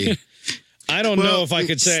heavily. I don't know if I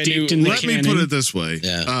could say I knew. steeped in the Let me put it this way.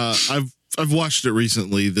 Yeah. I've watched it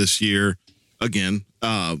recently this year again,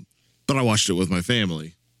 but I watched it with my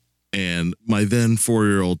family. And my then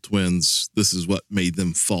 4-year-old twins, this is what made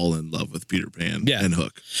them fall in love with Peter Pan and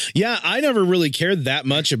Hook. Yeah, I never really cared that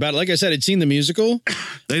much about it. Like I said, I'd seen the musical,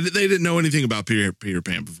 They didn't know anything about Peter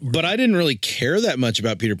Pan before. but I didn't really care that much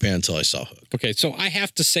about Peter Pan until I saw Hook. Okay, so I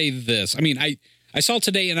have to say this. I mean, I saw it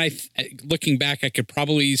today, and looking back, I could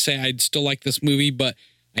probably say I'd still like this movie, but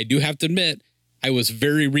I do have to admit, I was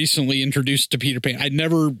very recently introduced to Peter Pan. I'd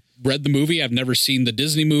never read the movie. I've never seen the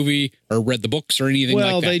Disney movie or read the books or anything like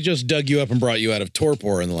that. Well, they just dug you up and brought you out of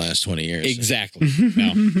torpor in the last 20 years. Exactly.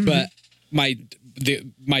 No, but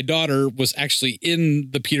my daughter was actually in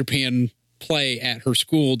the Peter Pan play at her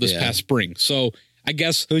school this past spring. So I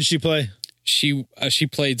guess Who'd she play? she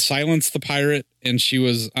played Silence the Pirate, and she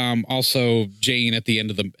was also Jane at the end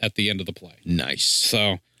of the play. Nice.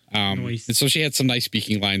 So and so she had some nice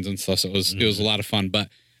speaking lines and stuff. So it was a lot of fun. But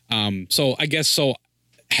so I guess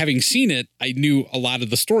having seen it, I knew a lot of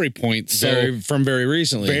the story points. From very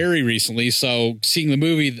recently. Very recently. So seeing the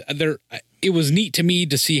movie, it was neat to me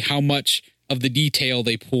to see how much of the detail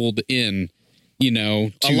they pulled in, to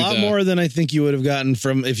a lot more than I think you would have gotten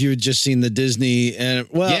from if you had just seen the Disney. And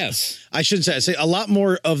yes, I shouldn't say a lot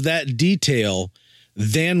more of that detail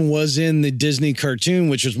than was in the Disney cartoon,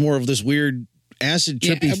 which was more of this weird acid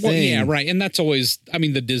trippy thing. Yeah, right. And that's always,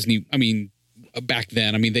 the Disney, back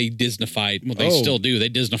then, they Disneyfied. Well, they still do. They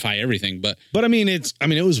Disneyfy everything, but I mean, it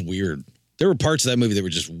was weird. There were parts of that movie that were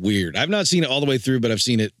just weird. I've not seen it all the way through, but I've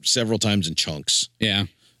seen it several times in chunks. Yeah.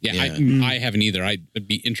 I haven't either. I'd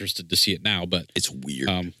be interested to see it now, but it's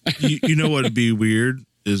weird. You know what would be weird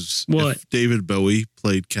is what? if David Bowie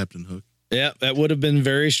played Captain Hook. Yeah, that would have been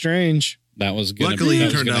very strange. That was good. Luckily, he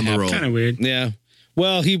turned down the role. Kind of weird. Yeah.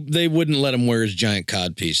 Well, they wouldn't let him wear his giant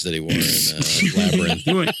codpiece that he wore in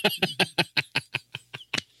Labyrinth.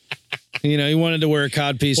 He wanted to wear a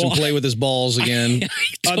codpiece and play with his balls again.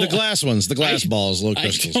 The glass ones, the glass balls, little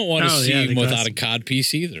crystals. I don't want to see him without a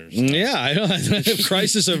codpiece either. So. Yeah, I don't.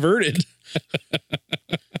 Crisis averted.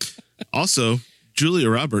 Also, Julia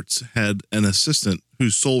Roberts had an assistant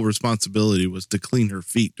whose sole responsibility was to clean her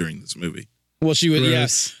feet during this movie. Well, she would.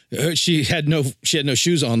 Gross. Yeah, she had no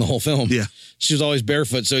shoes on the whole film. Yeah, she was always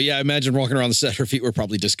barefoot. So yeah, I imagine walking around the set, her feet were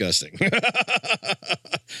probably disgusting.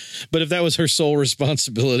 But if that was her sole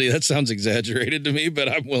responsibility, that sounds exaggerated to me. But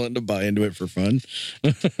I'm willing to buy into it for fun.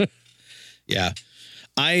 Yeah,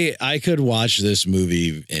 I could watch this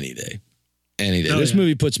movie any day. Any day. This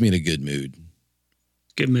movie puts me in a good mood.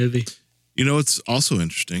 Good movie. You know what's also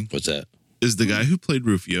interesting? What's that? Is the guy who played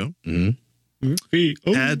Rufio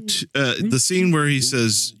Mm-hmm. had the scene where he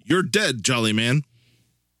says, "You're dead, jolly man."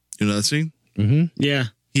 You know that scene? Mm-hmm. Yeah.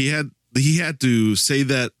 He had to say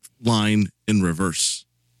that line in reverse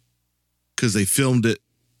because they filmed it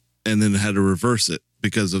and then had to reverse it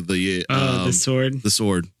because of the sword. The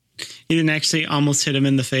sword. He didn't actually almost hit him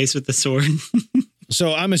in the face with the sword.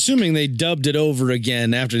 So I'm assuming they dubbed it over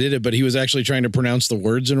again after they did it, but he was actually trying to pronounce the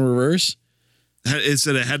words in reverse. It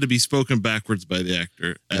said it had to be spoken backwards by the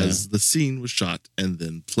actor as the scene was shot and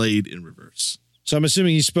then played in reverse. So I'm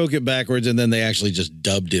assuming he spoke it backwards, and then they actually just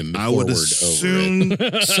dubbed him I forward would assume. over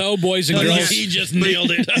it. So, boys and But girls, He just nailed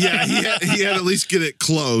it. Yeah, he had to at least get it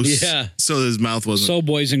close. Yeah. So his mouth wasn't. so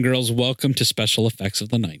boys and girls, welcome to special effects of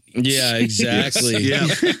the 90s. Yeah, exactly. Yeah.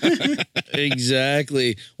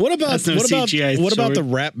 Exactly. What about That's no CGI what about sword. the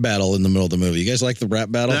rap battle in the middle of the movie? You guys like the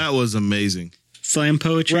rap battle? That was amazing. Slam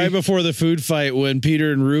poetry. Right before the food fight, when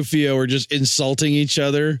Peter and Rufio were just insulting each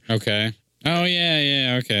other. Okay. Oh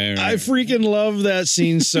yeah. Okay. I freaking love that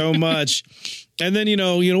scene so much. And then,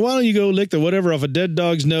 why don't you go lick the whatever off a dead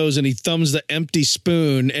dog's nose, and he thumbs the empty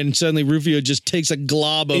spoon, and suddenly Rufio just takes a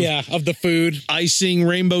glob of of the food. icing,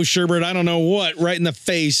 rainbow sherbet, I don't know what, right in the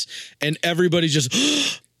face, and everybody just...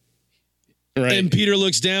 Right. And Peter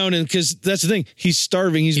looks down, and because that's the thing, he's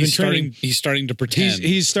starving. He's been training. He's starting to pretend.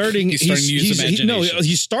 He's starting. He's starting to use imagination.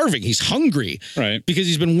 he's starving. He's hungry, Right. Because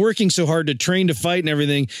he's been working so hard to train to fight and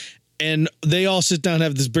everything. And they all sit down and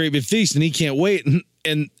have this very big feast, and he can't wait.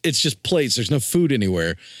 And it's just plates. There's no food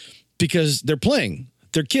anywhere because they're playing.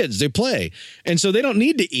 They're kids. They play, and so they don't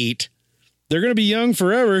need to eat. They're going to be young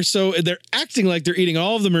forever, so they're acting like they're eating.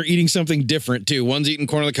 All of them are eating something different too. One's eating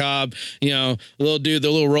corn on the cob, the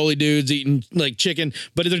little roly dude's eating like chicken,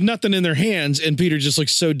 but there's nothing in their hands. And Peter just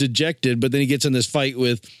looks so dejected. But then he gets in this fight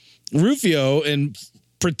with Rufio and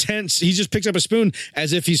pretends he just picks up a spoon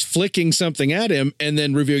as if he's flicking something at him, and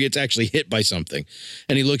then Rufio gets actually hit by something,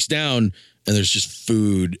 and he looks down and there's just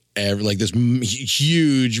food, like this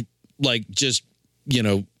huge, like just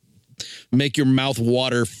make your mouth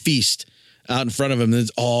water feast out in front of him. There's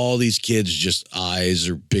all these kids, just eyes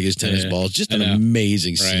are big as tennis balls. Just an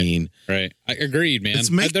amazing scene. Right. I agreed, man. It's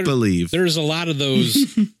make-believe. There's a lot of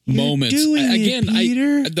those moments. doing it, Again,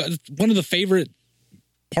 Peter. one of the favorite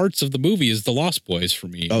parts of the movie is the Lost Boys for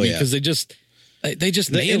me. Oh, yeah. Because they just The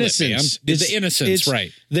nail innocence. it, man. The innocence,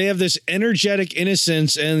 right. They have this energetic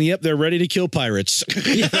innocence, and they're ready to kill pirates.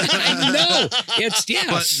 I know. It's, yes.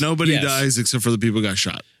 But nobody Yes. dies except for the people who got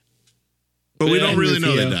shot. But we don't really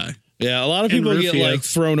know they die. Yeah, a lot of And people get Rufio.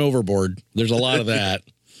 thrown overboard. There's a lot of that.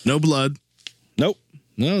 No blood. Nope.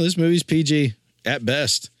 No, this movie's PG at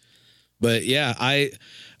best. But yeah, I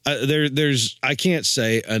can't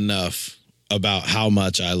say enough about how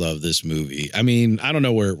much I love this movie. I mean, I don't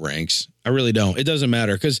know where it ranks. I really don't. It doesn't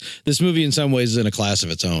matter because this movie in some ways is in a class of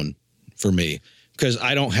its own for me because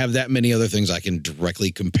I don't have that many other things I can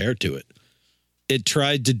directly compare to it. It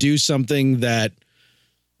tried to do something that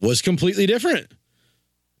was completely different.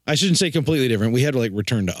 I shouldn't say completely different. We had like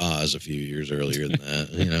Return to Oz a few years earlier than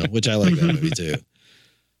that, which I like that movie too.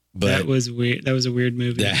 But that was weird. That was a weird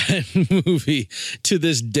movie. that movie to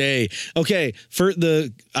this day. Okay, for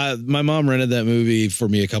my mom rented that movie for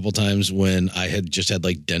me a couple times when I had just had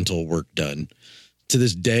like dental work done. To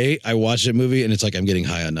this day, I watch that movie and it's like I'm getting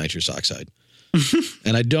high on nitrous oxide.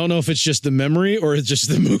 And I don't know if it's just the memory or it's just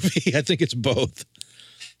the movie. I think it's both.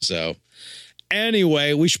 So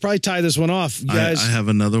anyway, we should probably tie this one off. You guys, I have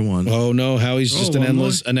another one. oh no, Howie's just an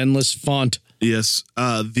endless font. Yes.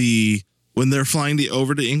 When they're flying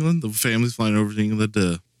over to England, the family's flying over to England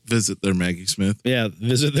to visit their Maggie Smith, Yeah,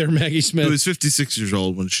 visit their Maggie Smith. who was 56 years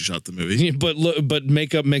old when she shot the movie. But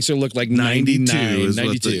makeup makes her look like 92 99, is what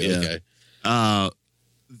 92. yeah. Okay.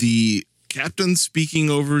 The captain speaking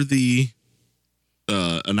over the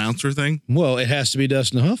announcer thing. Well, it has to be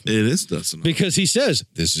Dustin Hoffman It is Dustin. because he says,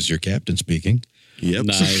 "This is your captain speaking." Yep.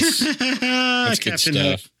 Nice. That's good Captain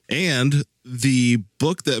Hook. stuff. And the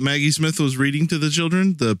book that Maggie Smith was reading to the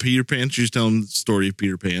children, the Peter Pan, she was telling the story of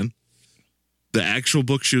Peter Pan. The actual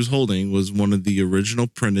book she was holding was one of the original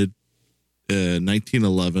printed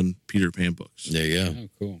 1911 Peter Pan books. There you go. Oh,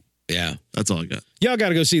 cool. Yeah. That's all I got. Y'all got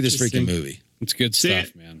to go see this freaking movie. It's good See stuff,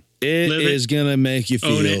 it. man. It Live it. is going to make you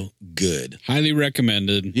Own feel it. good. Highly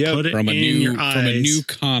recommended. Yep. Put it From a in your new eyes.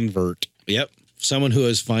 convert. Yep. Someone who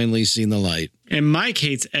has finally seen the light. And Mike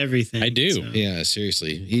hates everything. I do. so. Yeah,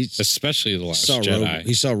 seriously. He Especially the Last saw Jedi.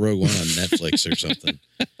 he saw Rogue One on Netflix or something.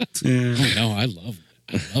 Yeah. No, I love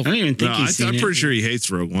it. I don't even think No, he's seen I'm it. pretty sure he hates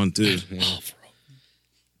Rogue One too.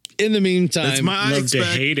 In the meantime, That's my Love to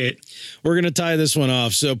hate it. we're going to tie this one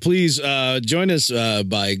off. So please join us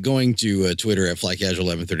by going to Twitter at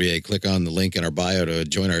FlyCasual1138. Click on the link in our bio to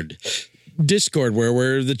join our Discord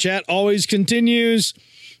where the chat always continues.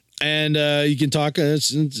 And you can talk,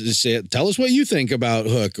 tell us what you think about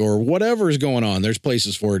Hook or whatever is going on. There's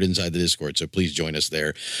places for it inside the Discord, so please join us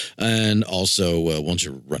there. And also, won't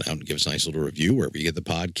you run out and give us a nice little review wherever you get the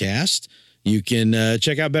podcast. You can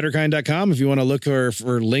check out betterkind.com if you want to look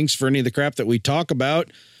for links for any of the crap that we talk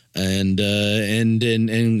about and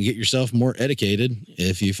get yourself more educated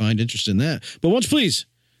if you find interest in that. But once, please,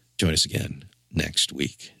 join us again next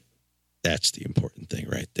week. That's the important thing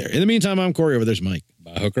right there. In the meantime, I'm Corey. Over there's Mike.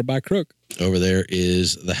 By hook or by crook. Over there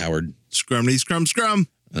is the Howard. Scrumney, scrum.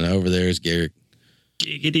 And over there is Garrett.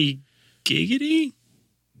 Giggity.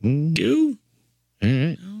 Goo? All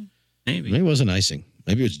right. No, maybe it wasn't icing.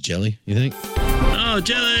 Maybe it was jelly, you think? Oh,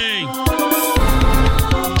 jelly!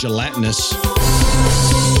 Gelatinous.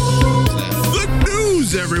 Good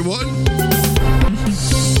news, everyone.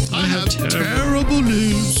 I have terrible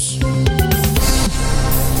news.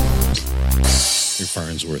 Your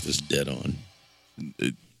Farnsworth is dead on.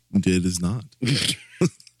 It is not.